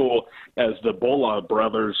high school as the Bola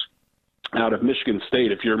brothers out of Michigan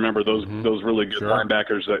State, if you remember those really good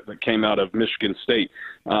linebackers that came out of Michigan State.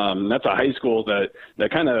 That's a high school that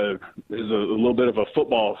kind of is a little bit of a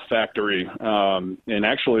football factory. And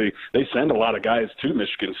actually, they send a lot of guys to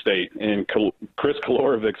Michigan State. And Chris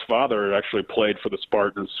Kolorevic's father actually played for the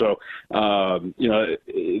Spartans. So,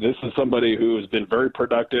 this is somebody who has been very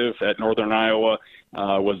productive at Northern Iowa.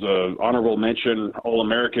 Was an honorable mention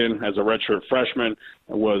All-American as a redshirt freshman,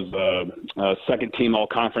 was a second-team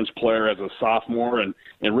All-Conference player as a sophomore, and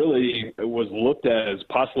really was looked at as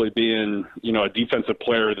possibly being, a Defensive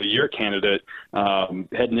Player of the Year candidate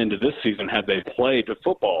heading into this season had they played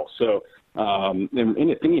football. So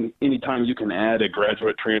anytime you can add a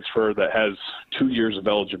graduate transfer that has 2 years of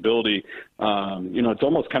eligibility, it's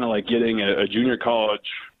almost kind of like getting a junior college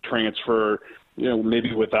transfer,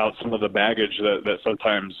 maybe without some of the baggage that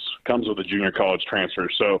sometimes comes with a junior college transfer.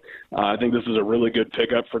 So I think this is a really good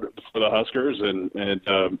pickup for the Huskers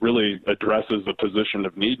and really addresses the position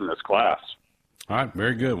of need in this class. All right,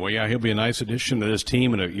 very good. Well, yeah, he'll be a nice addition to this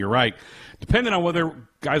team, and you're right. Depending on whether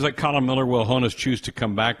guys like Colin Miller, Will Honas choose to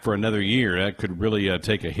come back for another year, that could really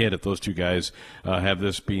take a hit if those two guys have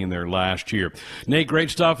this being their last year. Nate, great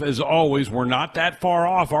stuff as always. We're not that far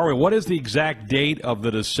off, are we? What is the exact date of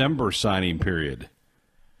the December signing period?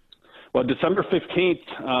 Well, December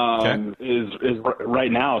 15th is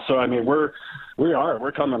right now. So, I mean, we're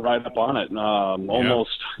coming right up on it, almost,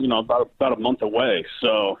 about a month away.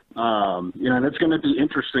 So, and it's going to be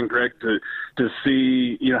interesting, Greg, to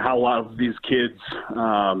see, how a lot of these kids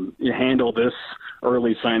handle this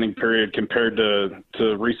early signing period compared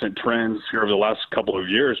to recent trends here over the last couple of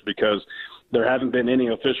years, because there haven't been any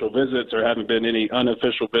official visits. There haven't been any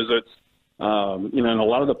unofficial visits. And a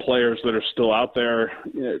lot of the players that are still out there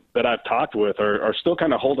that I've talked with are still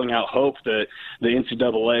kind of holding out hope that the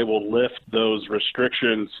NCAA will lift those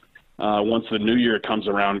restrictions once the new year comes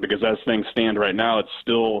around, because as things stand right now, it's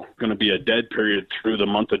still going to be a dead period through the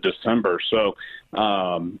month of December. So,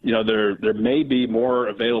 there may be more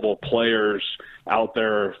available players out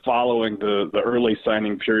there following the early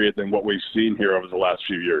signing period than what we've seen here over the last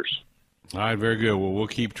few years. All right, very good. Well, we'll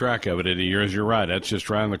keep track of it in a year. As you're right, that's just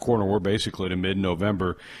right on the corner. We're basically to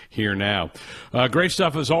mid-November here now. Great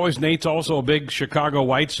stuff as always. Nate's also a big Chicago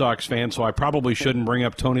White Sox fan, so I probably shouldn't bring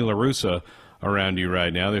up Tony La Russa around you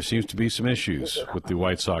right now. There seems to be some issues with the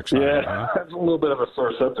White Sox. Yeah, that's a little bit of a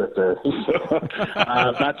sore subject there.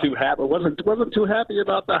 Not too happy. Wasn't too happy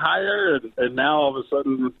about the hire, and now all of a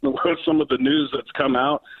sudden, with some of the news that's come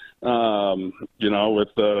out, with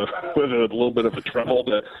a little bit of a trouble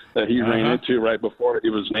that he ran into right before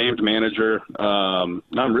he was named manager. I'm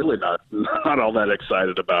really not all that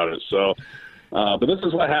excited about it. So. But this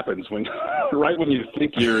is what happens when you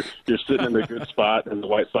think you're sitting in a good spot and the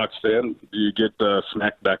White Sox fan, you get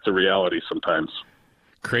smacked back to reality sometimes.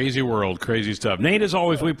 Crazy world, crazy stuff. Nate, as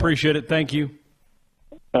always, we appreciate it. Thank you.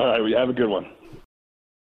 All right, we have a good one.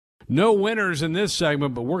 No winners in this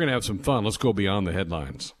segment, but we're going to have some fun. Let's go beyond the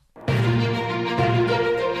headlines. It's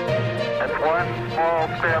one small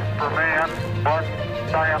step for man, one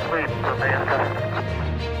giant leap for mankind.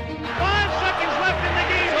 5 seconds left in the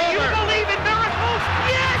game. Do you believe in miracles?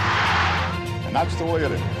 Yes! And that's the way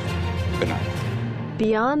it is. Good night.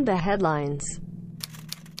 Beyond the headlines.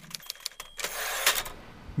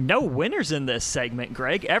 No winners in this segment,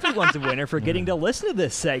 Greg. Everyone's a winner for getting to listen to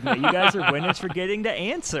this segment. You guys are winners for getting to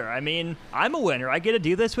answer. I mean, I'm a winner. I get to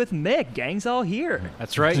do this with Mick. Gang's all here.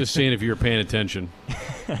 That's right. Just seeing if you were paying attention.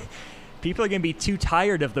 People are going to be too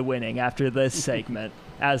tired of the winning after this segment,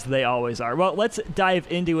 as they always are. Well, let's dive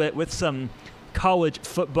into it with some college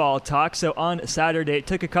football talk. So on Saturday, it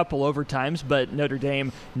took a couple overtimes, but Notre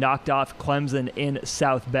Dame knocked off Clemson in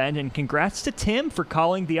South Bend. And congrats to Tim for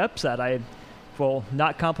calling the upset. I will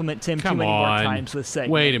not compliment Tim too many more times this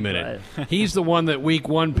segment. Wait a minute. He's the one that week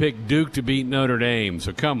 1 picked Duke to beat Notre Dame,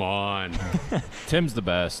 so come on. Tim's the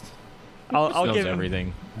best. I'll give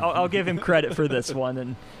everything. I'll give him credit for this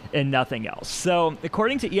one and nothing else. So,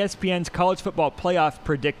 according to ESPN's college football playoff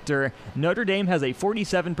predictor, Notre Dame has a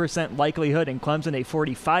 47% likelihood and Clemson a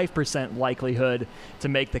 45% likelihood to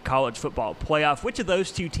make the college football playoff. Which of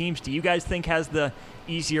those two teams do you guys think has the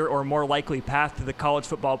easier or more likely path to the college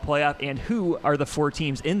football playoff, and who are the 4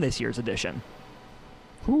 teams in this year's edition?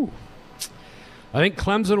 I think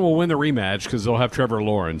Clemson will win the rematch because they'll have Trevor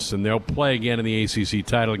Lawrence, and they'll play again in the ACC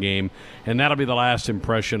title game, and that'll be the last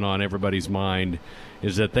impression on everybody's mind,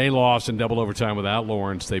 is that they lost in double overtime without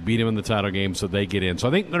Lawrence. They beat him in the title game, so they get in. So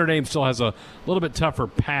I think Notre Dame still has a little bit tougher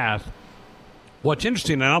path. What's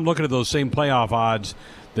interesting, and I'm looking at those same playoff odds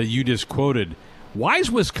that you just quoted, why is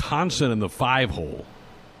Wisconsin in the 5-hole?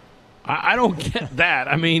 I don't get that.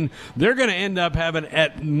 I mean, they're going to end up having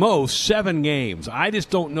at most 7 games. I just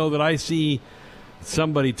don't know that I see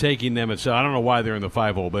somebody taking them. I don't know why they're in the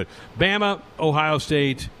 5-hole, but Bama, Ohio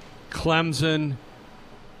State, Clemson,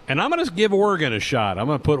 and I'm going to give Oregon a shot. I'm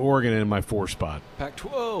going to put Oregon in my 4 spot.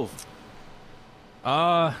 Pac-12.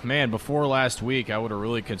 Man, before last week, I would have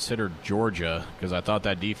really considered Georgia because I thought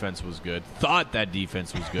that defense was good.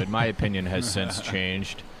 My opinion has since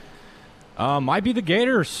changed. Might be the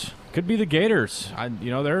Gators. Could be the Gators.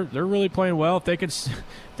 They're really playing well. If they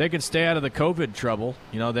can stay out of the COVID trouble,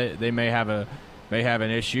 they may have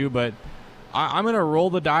an issue. But I'm going to roll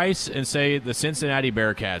the dice and say the Cincinnati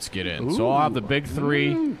Bearcats get in. Ooh. So I'll have the big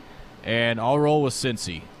 3, and I'll roll with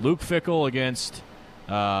Cincy. Luke Fickell against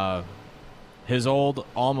his old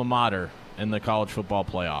alma mater in the college football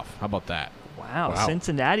playoff. How about that? Wow.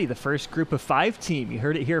 Cincinnati, the first group of 5 team. You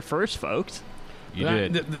heard it here first, folks. You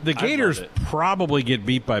did. The Gators probably get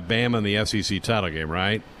beat by Bama in the SEC title game,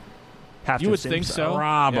 right? You would think so.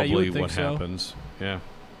 Probably what happens. Yeah.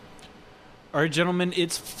 All right, gentlemen,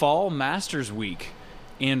 it's Fall Masters Week,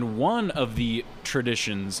 and one of the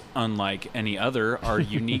traditions, unlike any other, are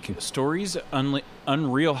unique stories,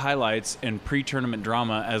 unreal highlights, and pre-tournament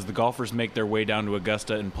drama as the golfers make their way down to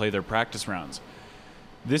Augusta and play their practice rounds.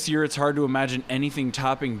 This year, it's hard to imagine anything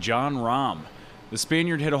topping Jon Rahm. The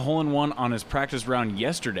Spaniard hit a hole-in-one on his practice round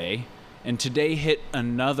yesterday, and today hit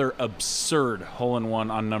another absurd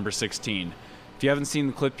hole-in-one on number 16. If you haven't seen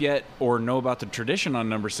the clip yet or know about the tradition on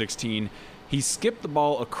number 16, he skipped the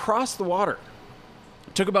ball across the water.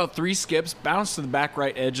 Took about 3 skips, bounced to the back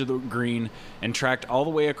right edge of the green, and tracked all the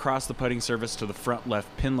way across the putting surface to the front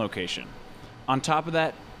left pin location. On top of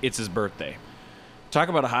that, it's his birthday. Talk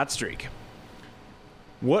about a hot streak.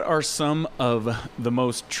 What are some of the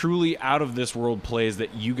most truly out of this world plays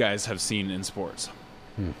that you guys have seen in sports?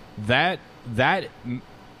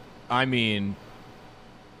 I mean,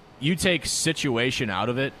 you take situation out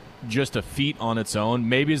of it, just a feat on its own,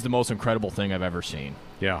 maybe is the most incredible thing I've ever seen.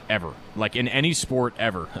 Yeah. Ever. Like in any sport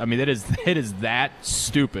ever. I mean, it is that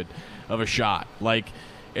stupid of a shot. Like,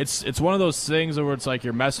 it's one of those things where it's like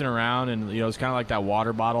you're messing around and, it's kind of like that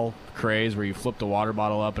water bottle craze where you flip the water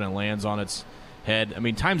bottle up and it lands on its head. I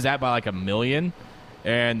mean, times that by like 1,000,000,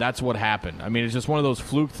 and that's what happened. I mean, it's just one of those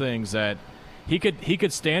fluke things that he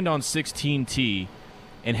could stand on 16T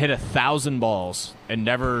and hit 1,000 balls and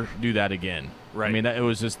never do that again. Right. I mean, it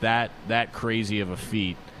was just that crazy of a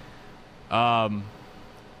feat. I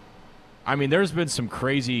mean, there's been some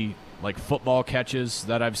crazy like football catches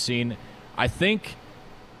that I've seen. I think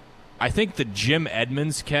the Jim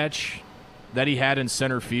Edmonds catch that he had in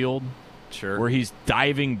center field, sure, where he's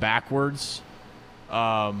diving backwards.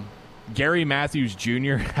 Gary Matthews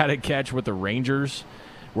Jr. had a catch with the Rangers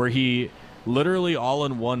where he literally all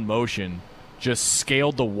in one motion just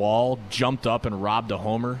scaled the wall, jumped up, and robbed a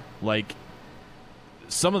homer. Like,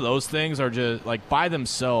 some of those things are just, like, by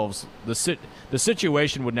themselves, the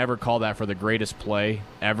situation would never call that for the greatest play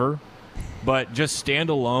ever. But just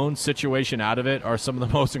standalone, situation out of it, are some of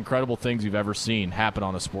the most incredible things you've ever seen happen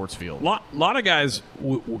on a sports field. Lot of guys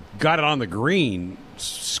got it on the green,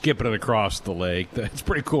 skipping it across the lake. That's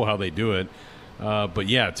pretty cool how they do it. But,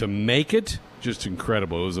 yeah, to make it, just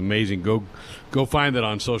incredible. It was amazing. Go find it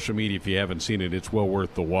on social media if you haven't seen it. It's well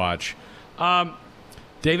worth the watch.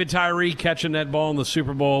 David Tyree catching that ball in the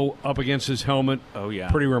Super Bowl up against his helmet. Oh,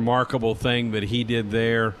 yeah. Pretty remarkable thing that he did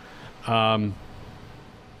there.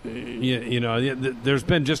 There's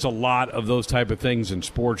been just a lot of those type of things in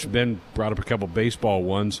sports. Ben brought up a couple baseball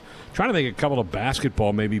ones. Trying to think a couple of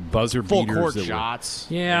basketball, maybe buzzer full beaters. Full court shots.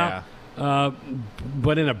 Yeah.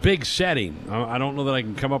 But in a big setting. I don't know that I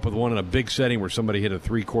can come up with one in a big setting where somebody hit a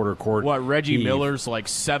three-quarter court. What, Reggie heave. Miller's like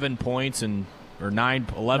 7 points and – or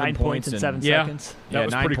 11 points in 7 seconds. That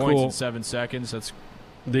was 9 pretty points cool. in 7 seconds. That's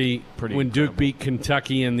pretty when incredible. Duke beat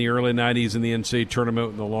Kentucky in the early 90s in the NCAA tournament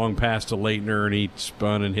with the long pass to Leitner, and he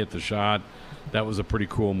spun and hit the shot. That was a pretty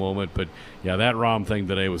cool moment. But, yeah, that ROM thing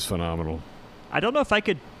today was phenomenal. I don't know if I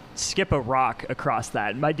could skip a rock across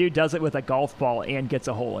that. My dude does it with a golf ball and gets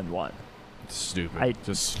a hole-in-one. Stupid.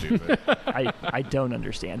 Just stupid. I don't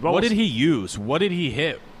understand. What did he use? What did he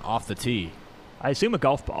hit off the tee? I assume a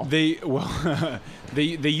golf ball. They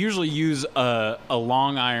usually use a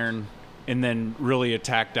long iron and then really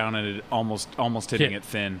attack down at it, almost hitting it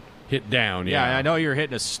thin. Hit down, yeah. I know you're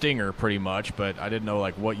hitting a stinger pretty much, but I didn't know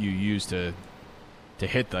like what you used to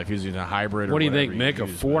hit that. If he was using a hybrid or what do you think, Mick? A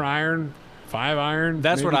 4-iron, 5-iron?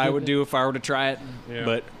 That's what I would do if I were to try it,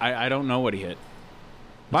 but I don't know what he hit.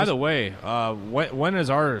 By the way, when is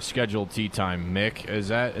our scheduled tee time, Mick? Is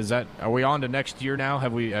that? Are we on to next year now?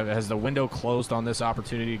 Has the window closed on this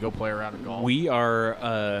opportunity to go play around in golf? We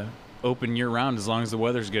are open year round as long as the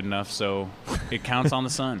weather's good enough, so it counts on the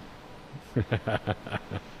sun. All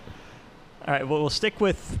right, well, we'll stick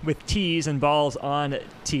with tees and balls on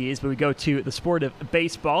tees, but we go to the sport of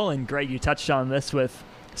baseball, and Greg, you touched on this with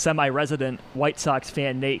semi-resident White Sox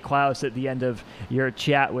fan Nate Clouse at the end of your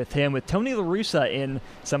chat with him. With Tony La Russa in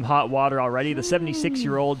some hot water already, the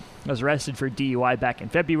 76-year-old was arrested for DUI back in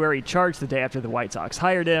February, charged the day after the White Sox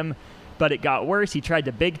hired him, but it got worse. He tried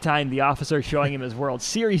to big-time the officer, showing him his World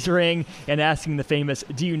Series ring and asking the famous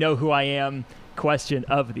 "Do you know who I am?" question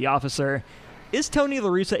of the officer. Is Tony La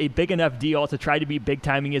Russa a big enough deal to try to be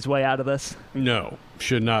big-timing his way out of this? No,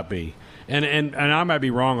 should not be. And I might be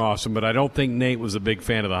wrong, Austin, but I don't think Nate was a big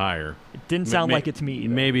fan of the hire. It didn't sound like it to me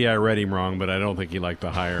either. Maybe I read him wrong, but I don't think he liked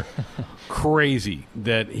the hire. Crazy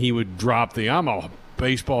that he would drop I'm a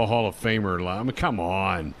baseball Hall of Famer. I mean, come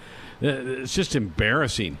on. It's just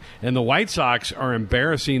embarrassing. And the White Sox are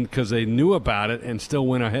embarrassing because they knew about it and still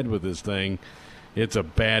went ahead with this thing. It's a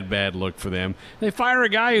bad look for them. They fire a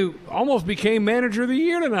guy who almost became manager of the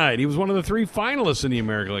year tonight. He was one of the 3 finalists in the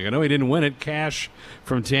American League. I know he didn't win it. Cash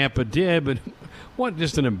from Tampa did, but what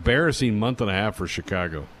just an embarrassing month and a half for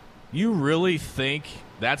Chicago. You really think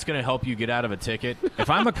that's going to help you get out of a ticket? If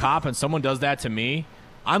I'm a cop and someone does that to me,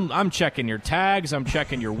 I'm checking your tags, I'm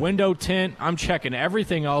checking your window tint, I'm checking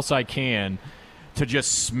everything else I can to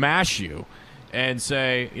just smash you. And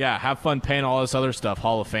say, yeah, have fun paying all this other stuff,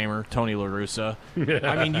 Hall of Famer, Tony La Russa.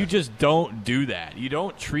 I mean, you just don't do that. You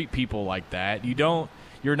don't treat people like that.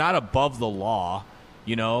 You're not above the law,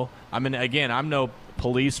 you know? I mean, again, I'm no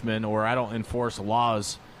policeman or I don't enforce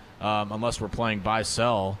laws unless we're playing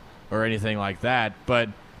buy-sell or anything like that. But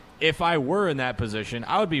if I were in that position,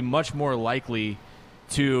 I would be much more likely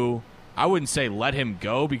to I wouldn't say let him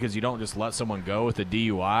go because you don't just let someone go with a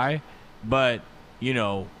DUI, but,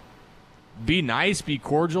 be nice, be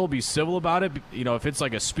cordial, be civil about it. If it's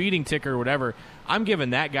like a speeding ticket or whatever, I'm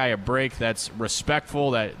giving that guy a break that's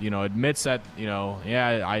respectful, that, admits that,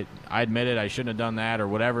 I admit it, I shouldn't have done that or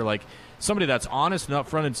whatever. Like, somebody that's honest and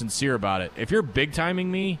upfront and sincere about it. If you're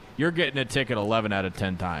big-timing me, you're getting a ticket 11 out of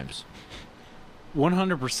 10 times.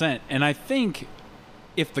 100%. And I think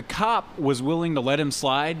if the cop was willing to let him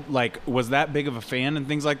slide, like was that big of a fan and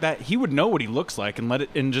things like that, he would know what he looks like and let it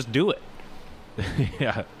and just do it.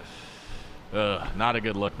 Yeah. Not a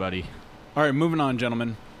good look, buddy. All right, moving on,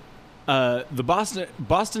 gentlemen. The Boston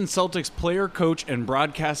Celtics player, coach, and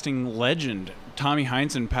broadcasting legend Tommy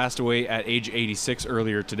Heinsohn passed away at age 86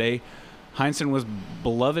 earlier today. Heinsohn was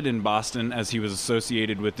beloved in Boston as he was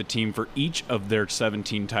associated with the team for each of their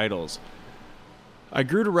 17 titles. I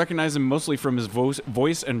grew to recognize him mostly from his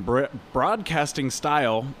voice and broadcasting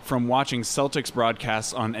style from watching Celtics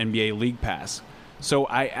broadcasts on NBA League Pass. So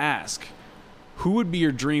I ask, who would be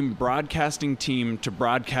your dream broadcasting team to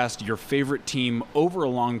broadcast your favorite team over a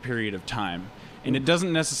long period of time? And it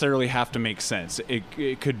doesn't necessarily have to make sense.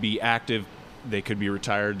 It could be active, they could be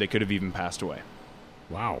retired, they could have even passed away.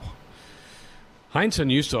 Wow. Heinsohn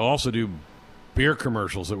used to also do beer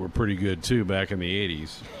commercials that were pretty good, too, back in the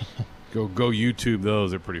 80s. Go YouTube those.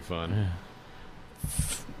 They're pretty fun.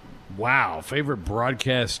 Wow. Favorite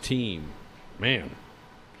broadcast team. Man.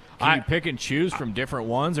 Can you pick and choose from different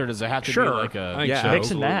ones, or does it have to be like a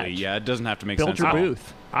mix and match? Yeah, it doesn't have to make Build sense. your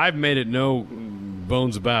booth. I've made it no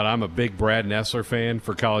bones about it. I'm a big Brad Nessler fan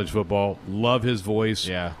for college football. Love his voice.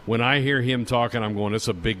 Yeah. When I hear him talking, I'm going, it's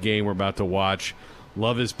a big game we're about to watch.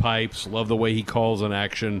 Love his pipes. Love the way he calls an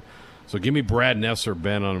action. So give me Brad Nessler,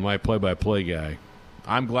 Ben, on my play-by-play guy.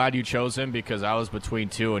 I'm glad you chose him because I was between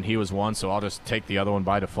two and he was one, so I'll just take the other one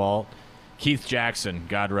by default. Keith Jackson,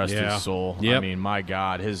 God rest his soul. Yep. I mean, my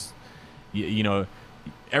God,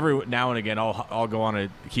 every now and again I'll go on a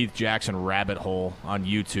Keith Jackson rabbit hole on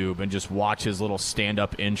YouTube and just watch his little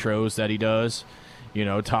stand-up intros that he does,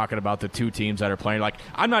 talking about the two teams that are playing. Like,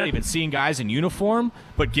 I'm not even seeing guys in uniform,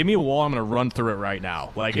 but give me a wall, I'm going to run through it right now.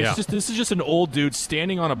 Like, this is just an old dude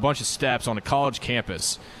standing on a bunch of steps on a college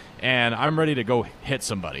campus, and I'm ready to go hit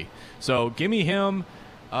somebody. So give me him.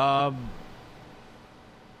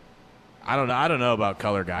 I don't know about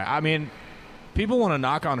color guy. I mean, people want to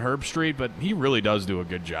knock on Herb Street, but he really does do a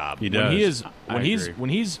good job. He does. When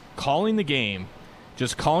he's calling the game,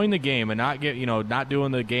 just calling the game and not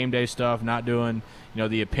doing the game day stuff, not doing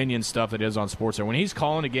the opinion stuff that is on sports. When he's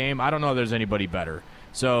calling a game, I don't know if there's anybody better.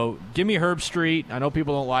 So give me Herb Street. I know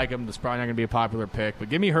people don't like him. That's probably not going to be a popular pick, but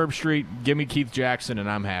give me Herb Street, give me Keith Jackson, and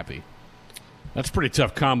I'm happy. That's a pretty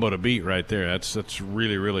tough combo to beat right there. That's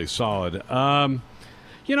really, really solid.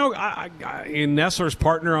 In Nessler's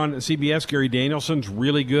partner on CBS, Gary Danielson's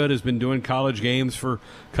really good, has been doing college games for a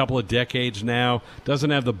couple of decades now. Doesn't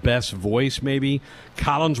have the best voice, maybe.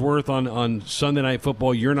 Collinsworth on Sunday Night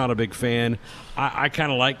Football, you're not a big fan. I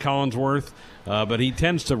kind of like Collinsworth, but he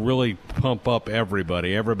tends to really pump up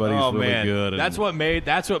everybody. Everybody's really good. That's what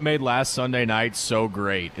made last Sunday night so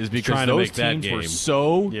great, is because those teams were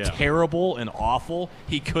so terrible and awful,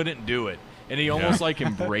 he couldn't do it. And he almost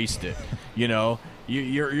embraced it,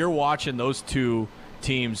 You're watching those two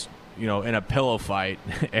teams, in a pillow fight,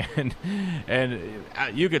 and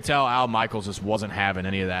you could tell Al Michaels just wasn't having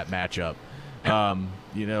any of that matchup,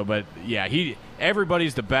 But yeah,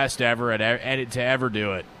 everybody's the best ever to ever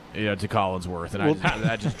do it, to Collinsworth, and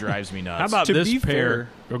that just drives me nuts. How about this pair?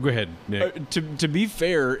 Go ahead, Nick. To be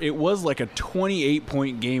fair, it was like a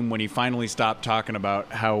 28-point game when he finally stopped talking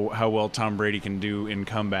about how well Tom Brady can do in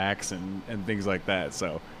comebacks and things like that.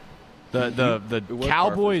 So. The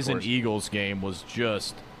Cowboys and Eagles game was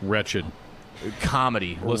just wretched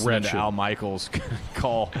comedy. Listening to Al Michaels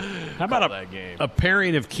call that game. A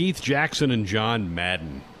pairing of Keith Jackson and John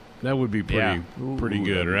Madden. That would be pretty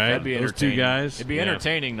good, right? That'd be those two guys. It'd be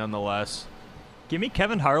entertaining nonetheless. Give me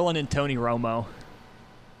Kevin Harlan and Tony Romo.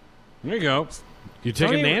 There you go. You're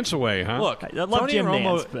taking Nance away, huh? Look, I love Jim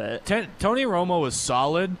Nance, but Tony Romo was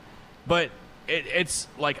solid, but it's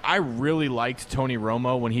like I really liked Tony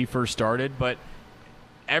Romo when he first started, but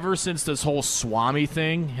ever since this whole Swami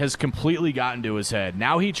thing has completely gotten to his head,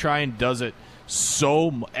 now he does it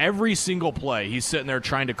every single play. He's sitting there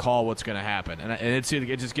trying to call what's going to happen, and it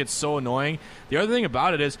just gets so annoying. The other thing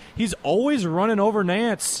about it is he's always running over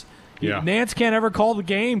Nance. Yeah. Nance can't ever call the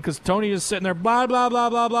game because Tony is sitting there, blah, blah, blah,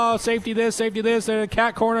 blah, blah, safety this,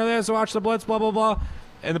 cat corner this, watch the blitz, blah, blah, blah,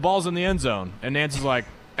 and the ball's in the end zone, and Nance is like,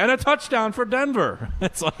 and a touchdown for Denver.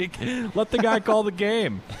 It's like, let the guy call the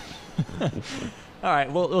game. All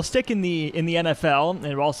right, well, we'll stick in the NFL, and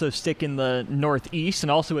we'll also stick in the Northeast,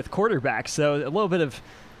 and also with quarterbacks. So a little bit of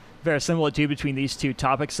verisimilitude between these two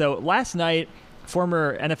topics. So last night,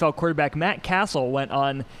 former NFL quarterback Matt Castle went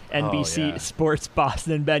on NBC Sports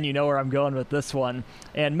Boston. Ben, you know where I'm going with this one.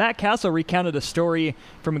 And Matt Castle recounted a story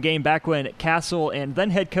from a game back when Castle and then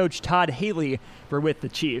head coach Todd Haley were with the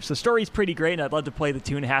Chiefs. The story's pretty great, and I'd love to play the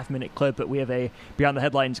 2.5-minute clip, but we have a Beyond the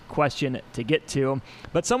Headlines question to get to.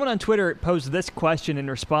 But someone on Twitter posed this question in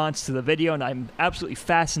response to the video, and I'm absolutely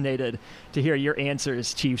fascinated to hear your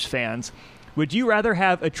answers, Chiefs fans. Would you rather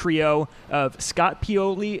have a trio of Scott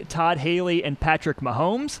Pioli, Todd Haley, and Patrick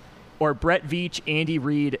Mahomes, or Brett Veach, Andy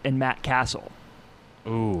Reid, and Matt Castle?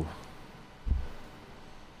 Ooh.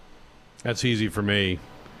 That's easy for me.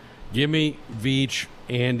 Give me Veach,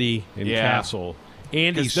 Andy, and Castle.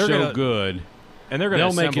 Andy's so good. And they're going to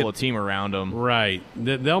assemble a team around them. Right.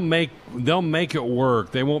 They'll make it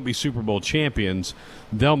work. They won't be Super Bowl champions.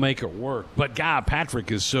 They'll make it work. But, God,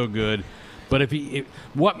 Patrick is so good. But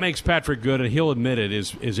what makes Patrick good, and he'll admit it,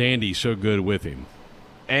 is Andy so good with him.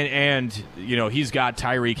 And you know, he's got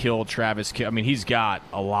Tyreek Hill, Travis Kidd. I mean, he's got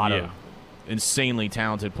a lot of insanely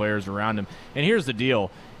talented players around him. And here's the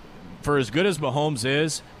deal. For as good as Mahomes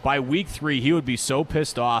is, by week 3, he would be so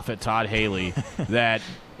pissed off at Todd Haley that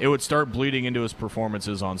it would start bleeding into his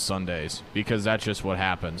performances on Sundays, because that's just what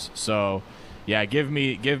happens. So, yeah, give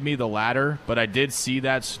me the latter. But I did see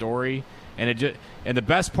that story. And the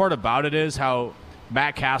best part about it is how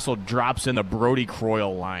Matt Castle drops in the Brody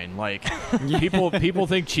Croyle line. Like, people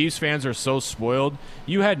think Chiefs fans are so spoiled.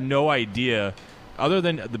 You had no idea, other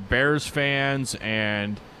than the Bears fans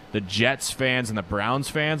and the Jets fans and the Browns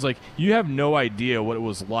fans, like, you have no idea what it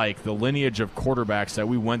was like, the lineage of quarterbacks that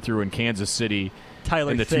we went through in Kansas City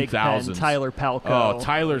in the 2000s. Tyler Palko. Oh,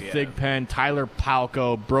 Tyler Thigpen, Tyler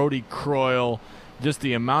Palko, Brody Croyle. Just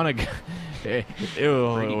the amount of it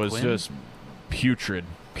was just putrid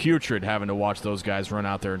having to watch those guys run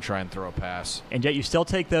out there and try and throw a pass. And yet you still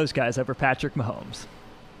take those guys over Patrick Mahomes.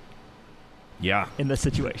 Yeah. In this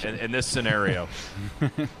situation. In this scenario.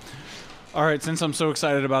 All right, since I'm so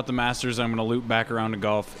excited about the Masters, I'm going to loop back around to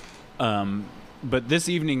golf. But this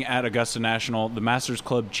evening at Augusta National, the Masters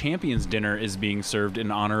Club Champions Dinner is being served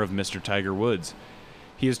in honor of Mr. Tiger Woods.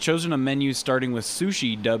 He has chosen a menu starting with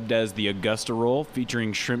sushi dubbed as the Augusta Roll,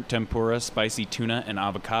 featuring shrimp tempura, spicy tuna, and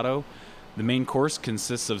avocado. The main course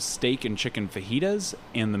consists of steak and chicken fajitas,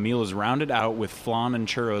 and the meal is rounded out with flan and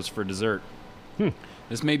churros for dessert.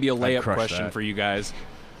 This may be a layup question for you guys,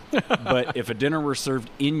 but if a dinner were served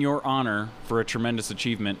in your honor for a tremendous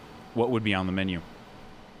achievement, what would be on the menu?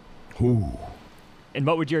 Ooh. And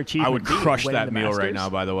what would your achievement be? I would crush that meal Masters? right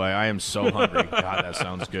now, by the way. I am so hungry. God, that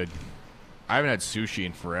sounds good. I haven't had sushi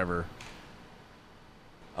in forever.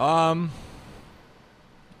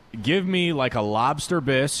 Give me like a lobster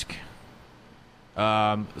bisque,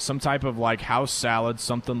 some type of like house salad,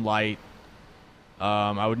 something light.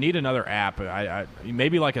 I would need another app. I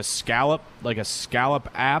maybe like a scallop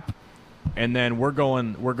app, and then we're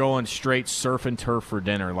going straight surf and turf for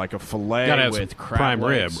dinner, like a fillet with crab prime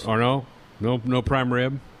legs. rib, or no prime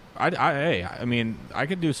rib. I mean, I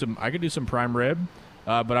could do some prime rib.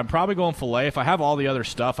 But I'm probably going filet. If I have all the other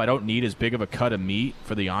stuff, I don't need as big of a cut of meat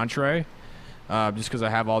for the entree, just because I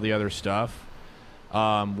have all the other stuff.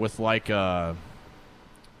 With like, got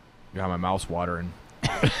my mouth's watering.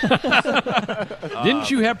 Didn't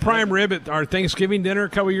you have prime rib at our Thanksgiving dinner a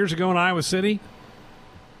couple years ago in Iowa City?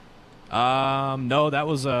 No, that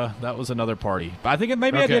was another party. But I think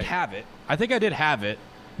I did have it. I think I did have it.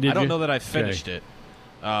 I don't know that I finished it.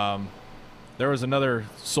 There was another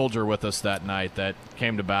soldier with us that night that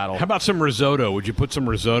came to battle. How about some risotto? Would you put some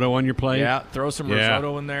risotto on your plate? Yeah, throw some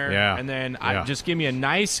risotto in there. Yeah. And then just give me a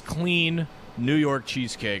nice, clean New York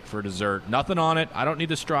cheesecake for dessert. Nothing on it. I don't need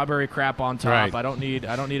the strawberry crap on top. Right. I don't need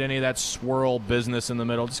any of that swirl business in the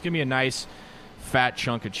middle. Just give me a nice, fat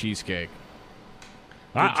chunk of cheesecake.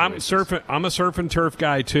 I'm a surf and turf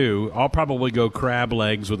guy too. I'll probably go crab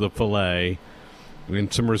legs with a fillet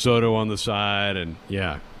and some risotto on the side, and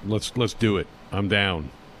let's do it. I'm down.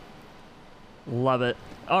 Love it.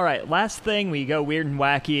 All right, last thing, we go weird and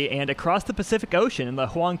wacky, and across the Pacific Ocean in the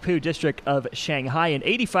Huangpu district of Shanghai, an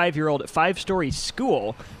 85-year-old 5-story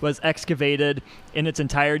school was excavated in its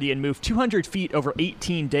entirety and moved 200 feet over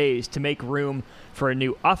 18 days to make room for a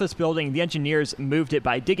new office building. The engineers moved it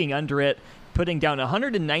by digging under it, putting down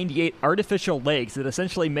 198 artificial legs that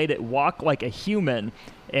essentially made it walk like a human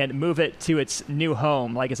and move it to its new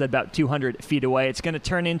home, like I said, about 200 feet away. It's going to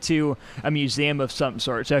turn into a museum of some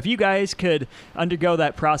sort. So if you guys could undergo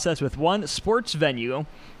that process with one sports venue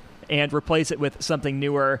and replace it with something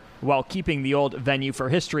newer while keeping the old venue for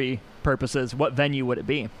history purposes, what venue would it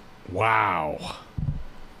be? Wow.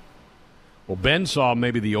 Well, Ben saw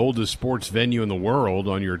maybe the oldest sports venue in the world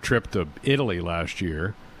on your trip to Italy last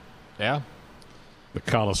year. Yeah. The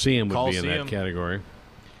Coliseum would be in that category.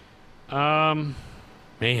 Man.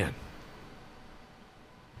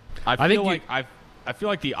 I feel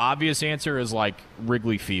like the obvious answer is like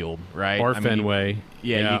Wrigley Field, right? Or Fenway.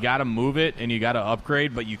 You got to move it and you got to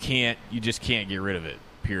upgrade, but you just can't get rid of it,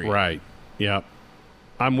 period. Right. Yep.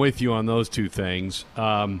 I'm with you on those two things.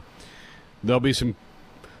 There'll be some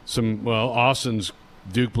Austin's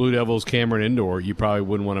Duke Blue Devils Cameron Indoor. You probably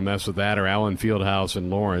wouldn't want to mess with that, or Allen Fieldhouse in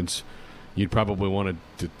Lawrence. You'd probably want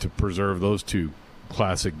to preserve those two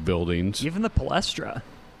classic buildings. Even the Palestra.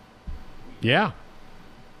 Yeah.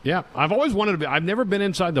 Yeah. I've always wanted to be. I've never been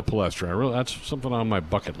inside the Palestra. That's something on my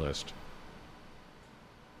bucket list.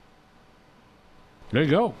 There you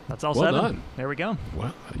go. That's all well 7. Done. There we go.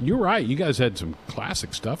 Well, you're right. You guys had some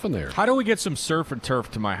classic stuff in there. How do we get some surf and turf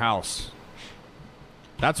to my house?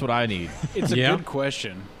 That's what I need. It's a good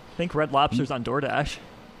question. I think Red Lobster's on DoorDash.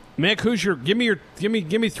 Mick,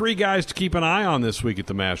 give me 3 guys to keep an eye on this week at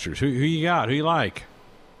the Masters. Who you got? Who you like?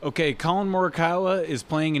 Okay, Colin Morikawa is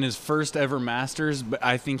playing in his first ever Masters, but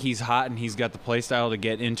I think he's hot and he's got the play style to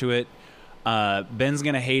get into it. Ben's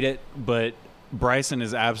going to hate it, but Bryson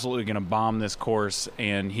is absolutely going to bomb this course,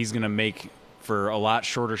 and he's going to make for a lot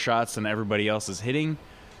shorter shots than everybody else is hitting.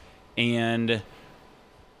 And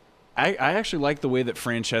I actually like the way that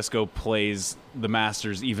Francesco plays the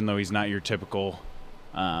Masters, even though he's not your typical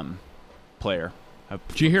player.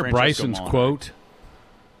 Did you hear Bryson's quote?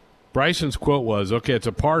 Bryson's quote was, okay, it's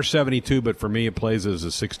a par 72, but for me it plays as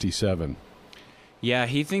a 67. Yeah,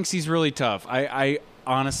 he thinks he's really tough. I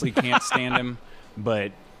honestly can't stand him,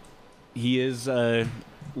 but he is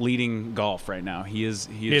leading golf right now. He is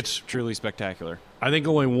truly spectacular. I think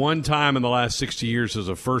only one time in the last 60 years as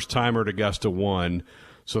a first-timer at Augusta won,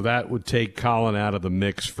 so that would take Colin out of the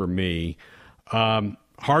mix for me.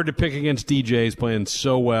 Hard to pick against DJs playing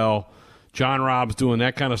so well. John Robb's doing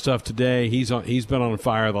that kind of stuff today. He's been on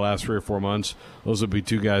fire the last 3 or 4 months. Those would be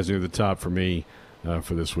 2 guys near the top for me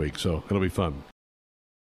for this week, so it'll be fun.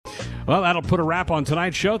 Well, that'll put a wrap on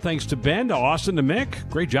tonight's show. Thanks to Ben, to Austin, to Mick.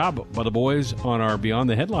 Great job by the boys on our Beyond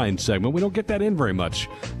the Headlines segment. We don't get that in very much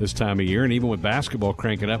this time of year, and even with basketball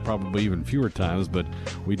cranking up, probably even fewer times, but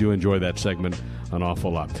we do enjoy that segment an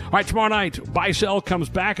awful lot. All right, tomorrow night, Buy Sell comes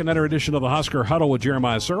back, another edition of the Husker Huddle with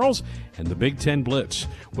Jeremiah Searles and the Big Ten Blitz.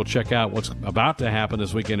 We'll check out what's about to happen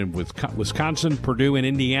this weekend with Wisconsin, Purdue, and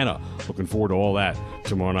Indiana. Looking forward to all that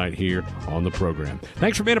tomorrow night here on the program.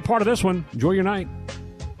 Thanks for being a part of this one. Enjoy your night.